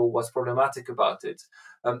evil or what's problematic about it.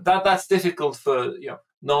 That's difficult for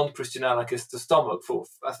non-Christian anarchists to stomach for,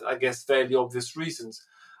 I guess, fairly obvious reasons.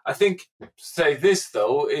 I think, say this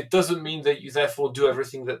though, it doesn't mean that you therefore do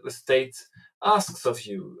everything that the state asks of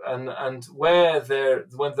you, and where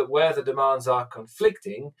the demands are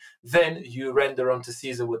conflicting, then you render unto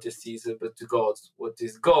Caesar what is Caesar, but to God what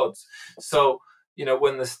is God's. So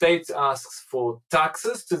when the state asks for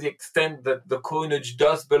taxes, to the extent that the coinage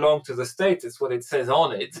does belong to the state, it's what it says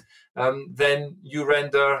on it, then you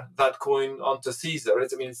render that coin unto Caesar.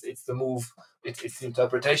 It's the move, it's the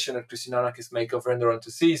interpretation that Christian anarchists make of render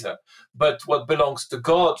unto Caesar. But what belongs to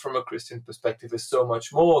God from a Christian perspective is so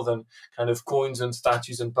much more than kind of coins and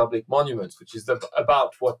statues and public monuments, which is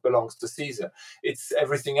about what belongs to Caesar. It's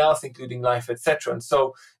everything else, including life, etc. And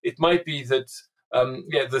so it might be that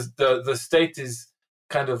the state is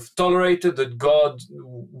kind of tolerated, that God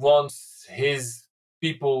wants his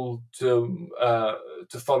people to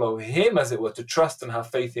follow him, as it were, to trust and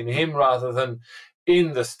have faith in him rather than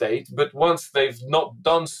in the state. But once they've not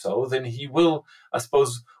done so, then he will, I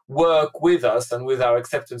suppose, work with us and with our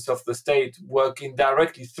acceptance of the state, work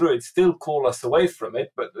indirectly through it, still call us away from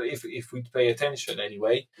it, but if we'd pay attention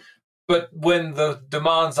anyway. But when the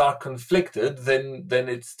demands are conflicted, then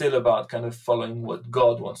it's still about kind of following what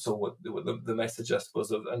God wants. So what the message, I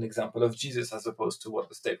suppose, of an example of Jesus as opposed to what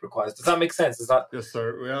the state requires. Does that make sense? Yes,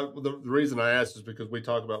 sir. Well, the reason I asked is because we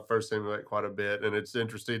talk about 1 Samuel 8 quite a bit, and it's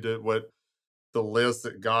interesting to what the list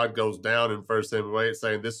that God goes down in 1 Samuel 8,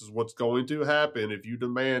 saying this is what's going to happen if you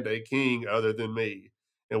demand a king other than me.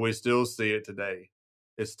 And we still see it today.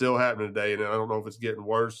 It's still happening today, and I don't know if it's getting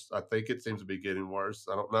worse. I think it seems to be getting worse.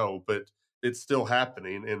 I don't know, but it's still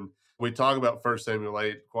happening. And we talk about 1 Samuel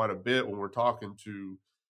 8 quite a bit when we're talking to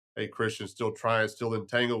a Christian still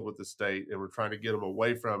entangled with the state, and we're trying to get them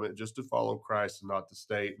away from it just to follow Christ and not the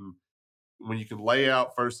state. And when you can lay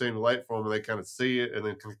out 1 Samuel 8 for them, and they kind of see it and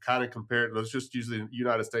then can kind of compare it. Let's just use the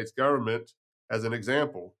United States government as an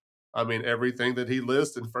example. I mean, everything that he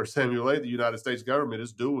lists in 1 Samuel 8, the United States government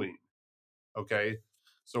is doing. Okay.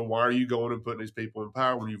 So why are you going and putting these people in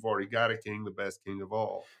power when you've already got a king, the best king of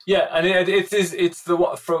all? Yeah, and it's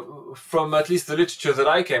the from at least the literature that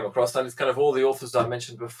I came across, and it's kind of all the authors that I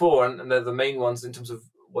mentioned before, and they're the main ones in terms of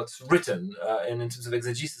what's written, and in terms of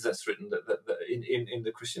exegesis that's written in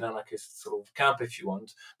the Christian anarchist sort of camp, if you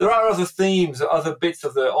want. There are other themes, other bits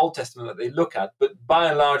of the Old Testament that they look at, but by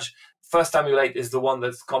and large, 1 Samuel 8 is the one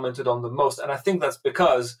that's commented on the most, and I think that's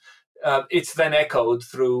because it's then echoed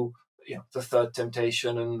through the third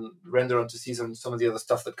temptation and render unto Caesar and some of the other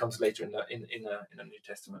stuff that comes later in the New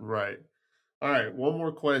Testament. Right. All right. One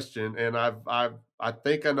more question, and I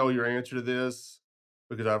think I know your answer to this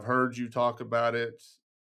because I've heard you talk about it.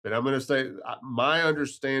 But I'm going to say my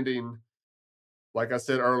understanding, like I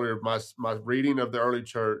said earlier, my reading of the early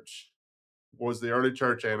church was the early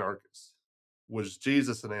church anarchist. Was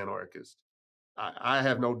Jesus an anarchist? I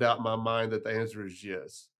have no doubt in my mind that the answer is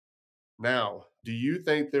yes. Now, do you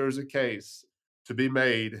think there is a case to be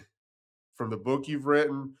made from the book you've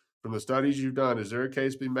written, from the studies you've done? Is there a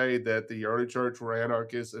case to be made that the early church were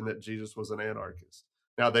anarchists and that Jesus was an anarchist?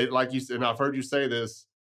 Now, they, like you said, and I've heard you say this,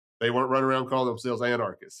 they weren't running around calling themselves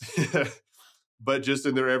anarchists, but just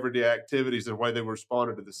in their everyday activities and the way they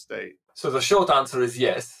responded to the state. So the short answer is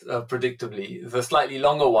yes, predictably. The slightly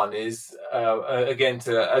longer one is, again,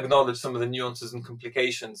 to acknowledge some of the nuances and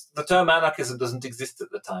complications. The term anarchism doesn't exist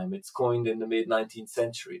at the time. It's coined in the mid-19th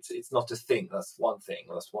century. It's not a thing. That's one thing.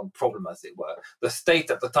 That's one problem, as it were. The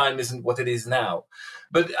state at the time isn't what it is now.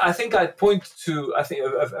 But I think I'd point to,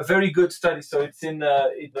 a very good study. So it's in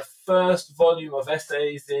the first volume of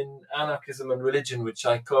essays in Anarchism and Religion, which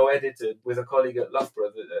I co-edited with a colleague at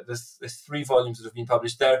Loughborough. There's 3 volumes that have been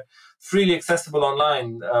published there. Freely accessible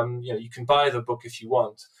online. You can buy the book if you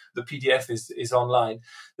want. The PDF is online.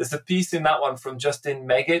 There's a piece in that one from Justin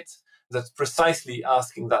Meggitt that's precisely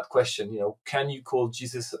asking that question. Can you call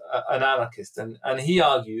Jesus an anarchist? And he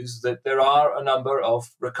argues that there are a number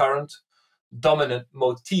of recurrent, dominant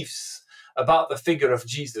motifs about the figure of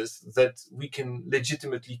Jesus that we can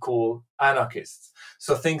legitimately call anarchists.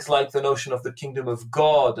 So things like the notion of the kingdom of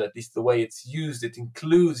God, at least the way it's used, it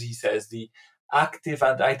includes, he says, the active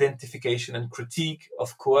and identification and critique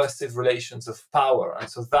of coercive relations of power. And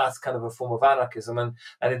so that's kind of a form of anarchism. And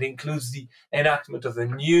it includes the enactment of a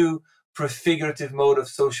new prefigurative mode of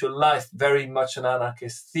social life, very much an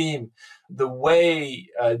anarchist theme. The way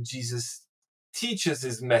Jesus teaches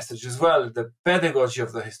his message as well, the pedagogy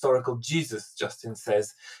of the historical Jesus, Justin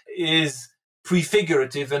says, is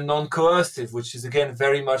prefigurative and non-coercive, which is again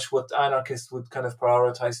very much what anarchists would kind of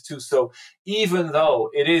prioritize too. So even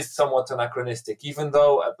though it is somewhat anachronistic, even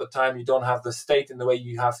though at the time you don't have the state in the way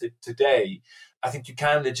you have it today, I think you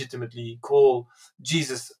can legitimately call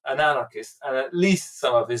Jesus an anarchist, and at least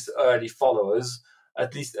some of his early followers,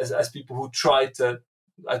 at least as people who try to,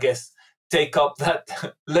 I guess, take up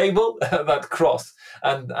that label, that cross,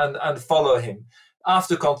 and follow him.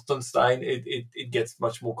 After Constantine, it gets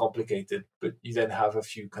much more complicated, but you then have a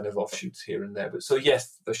few kind of offshoots here and there. But so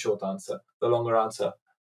yes, the short answer. The longer answer,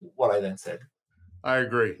 what I then said. I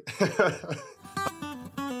agree.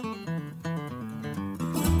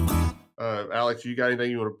 Alex, you got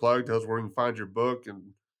anything you want to plug? Tell us where you can find your book and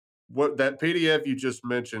what that PDF you just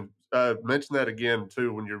mentioned. Mention that again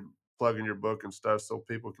too when you're plugging your book and stuff, so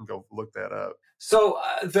people can go look that up. So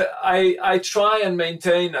I try and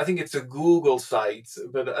maintain, I think it's a Google site,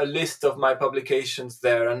 but a list of my publications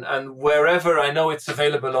there. And wherever I know it's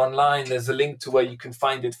available online, there's a link to where you can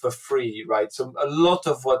find it for free, right? So a lot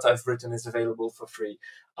of what I've written is available for free.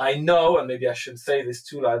 I know, and maybe I shouldn't say this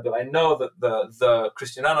too loud, but I know that the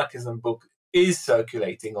Christian Anarchism book is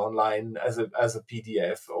circulating online as a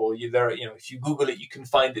PDF, or if you Google it, you can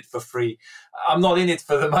find it for free. I'm not in it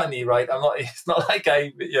for the money, right? It's not like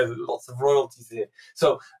lots of royalties here.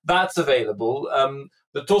 So that's available.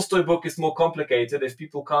 The Tolstoy book is more complicated. If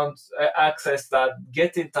people can't access that,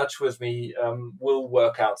 get in touch with me. We'll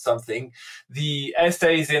work out something. The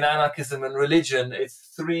essays in Anarchism and Religion,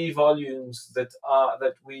 it's 3 volumes that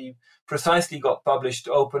we precisely got published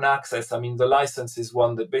open access. I mean, the license is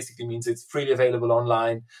one that basically means it's freely available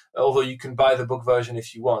online, although you can buy the book version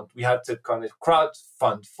if you want. We had to kind of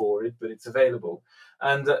crowdfund for it, but it's available.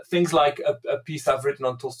 And things like a piece I've written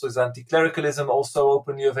on Tolstoy's anti-clericalism, also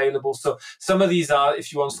openly available. So some of these are,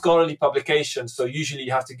 if you want, scholarly publications. So usually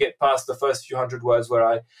you have to get past the first few hundred words where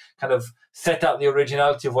I kind of set out the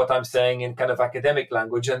originality of what I'm saying in kind of academic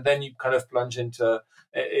language. And then you kind of plunge into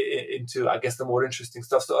I guess, the more interesting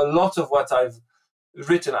stuff. So a lot of what I've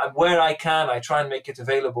written. And where I can, I try and make it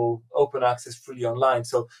available, open access, freely online.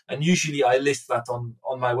 So, and usually I list that on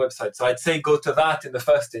my website. So I'd say go to that in the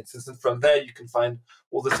first instance, and from there you can find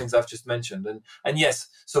all the things I've just mentioned. And yes,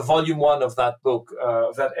 so volume 1 of that book,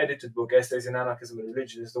 of that edited book, Essays in Anarchism and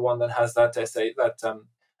Religion, is the one that has that essay,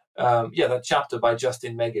 that chapter by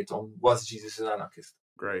Justin Meggitt on Was Jesus an Anarchist?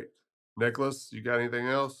 Great. Nicholas, you got anything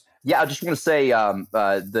else? Yeah, I just want to say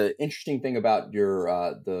the interesting thing about your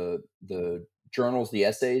the journals, the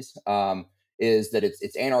essays, is that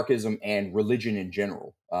it's anarchism and religion in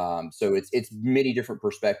general. So it's many different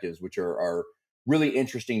perspectives, which are really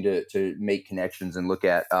interesting to make connections and look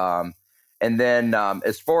at. And then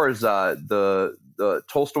as far as the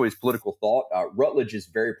Tolstoy's political thought, Routledge is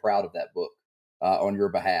very proud of that book on your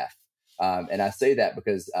behalf. And I say that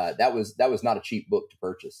because that was not a cheap book to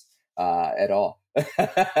purchase at all.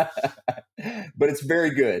 But it's very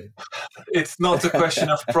good. It's not a question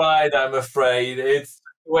of pride, I'm afraid. It's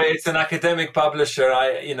an academic publisher.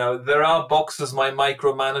 There are boxes my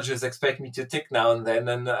micromanagers expect me to tick now and then,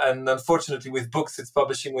 and unfortunately with books, it's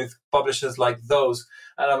publishing with publishers like those,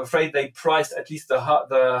 and I'm afraid they price, at least the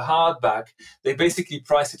hardback, they basically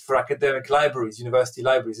price it for academic libraries, university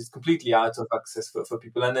libraries. It's completely out of access for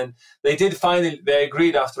people. And then they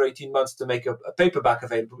agreed after 18 months to make a paperback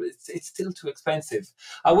available. It's still too expensive.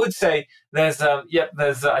 I would say I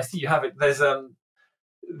see you have it.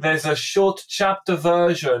 There's a short chapter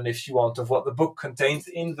version, if you want, of what the book contains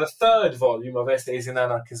in the 3rd volume of Essays in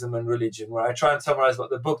Anarchism and Religion, where I try and summarize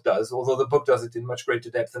what the book does, although the book does it in much greater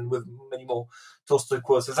depth and with many more Tolstoy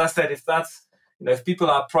quotes. As I said, if people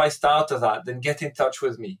are priced out of that, then get in touch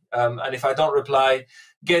with me. And if I don't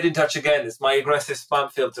get in touch again. It's my aggressive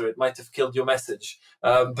spam filter. It might have killed your message,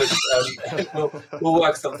 but we'll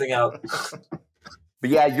work something out. But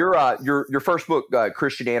yeah, your first book,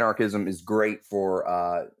 Christian Anarchism, is great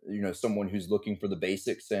for someone who's looking for the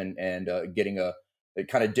basics and getting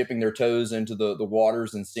kind of dipping their toes into the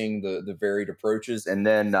waters and seeing the varied approaches. And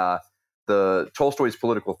then the Tolstoy's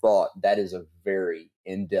political thought, that is a very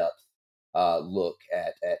in-depth look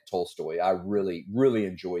at Tolstoy. I really, really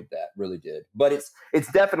enjoyed that, really did. But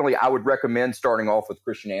it's definitely, I would recommend starting off with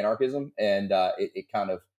Christian Anarchism, and it kind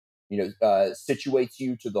of situates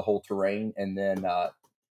you to the whole terrain, and then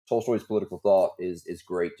Tolstoy's political thought is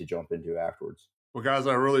great to jump into afterwards. Well, guys,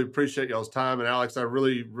 I really appreciate y'all's time. And Alex, I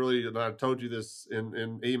really, really, and I told you this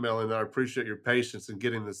in email, and I appreciate your patience in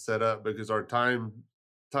getting this set up, because our time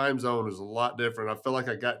zone is a lot different. I feel like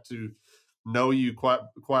I got to know you quite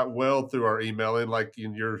well through our emailing, like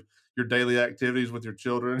in your daily activities with your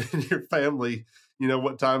children and your family.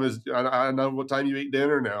 What time is, I know what time you eat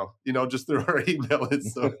dinner now, just through our emailing.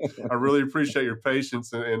 So I really appreciate your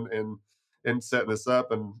patience in setting this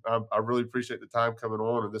up. And I really appreciate the time coming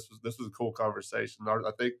on. And this was a cool conversation.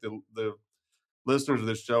 I think the listeners of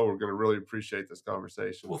this show are going to really appreciate this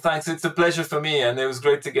conversation. Well, thanks. It's a pleasure for me. And it was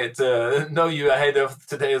great to get to know you ahead of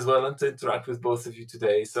today as well, and to interact with both of you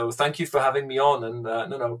today. So thank you for having me on.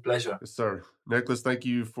 And pleasure. Yes, sir. Nicholas, thank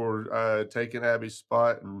you for taking Abby's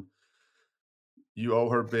spot, and you owe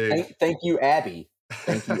her big. Thank you, Abby.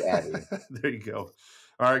 Thank you, Abby. There you go.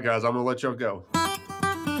 All right, guys, I'm going to let y'all go.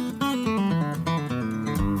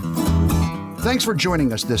 Thanks for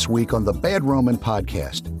joining us this week on the Bad Roman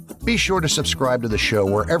Podcast. Be sure to subscribe to the show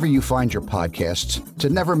wherever you find your podcasts to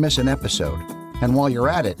never miss an episode. And while you're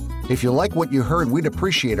at it, if you like what you heard, we'd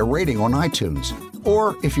appreciate a rating on iTunes.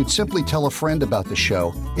 Or if you'd simply tell a friend about the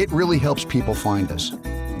show, it really helps people find us.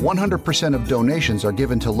 100% of donations are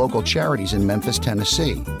given to local charities in Memphis,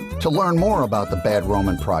 Tennessee. To learn more about the Bad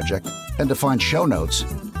Roman Project and to find show notes,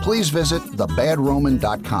 please visit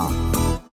thebadroman.com.